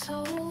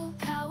untold,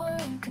 power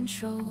and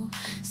control,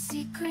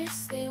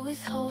 secrets they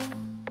withhold,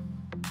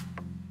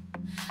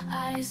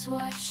 eyes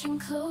watching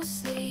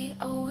closely,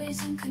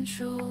 always in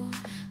control,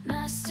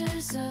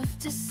 masters of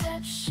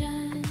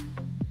deception,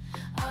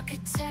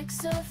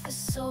 architects of the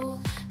soul,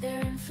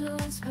 their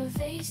influence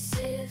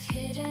pervasive,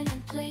 hidden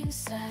in plain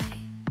sight.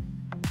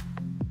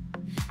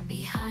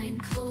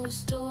 Behind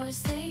closed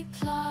doors they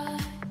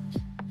plot,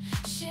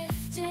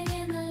 shifting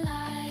in the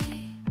light.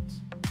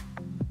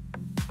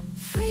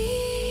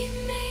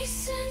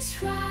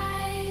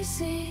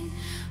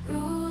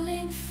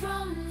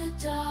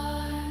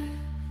 dark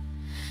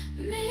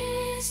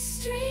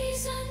mystery.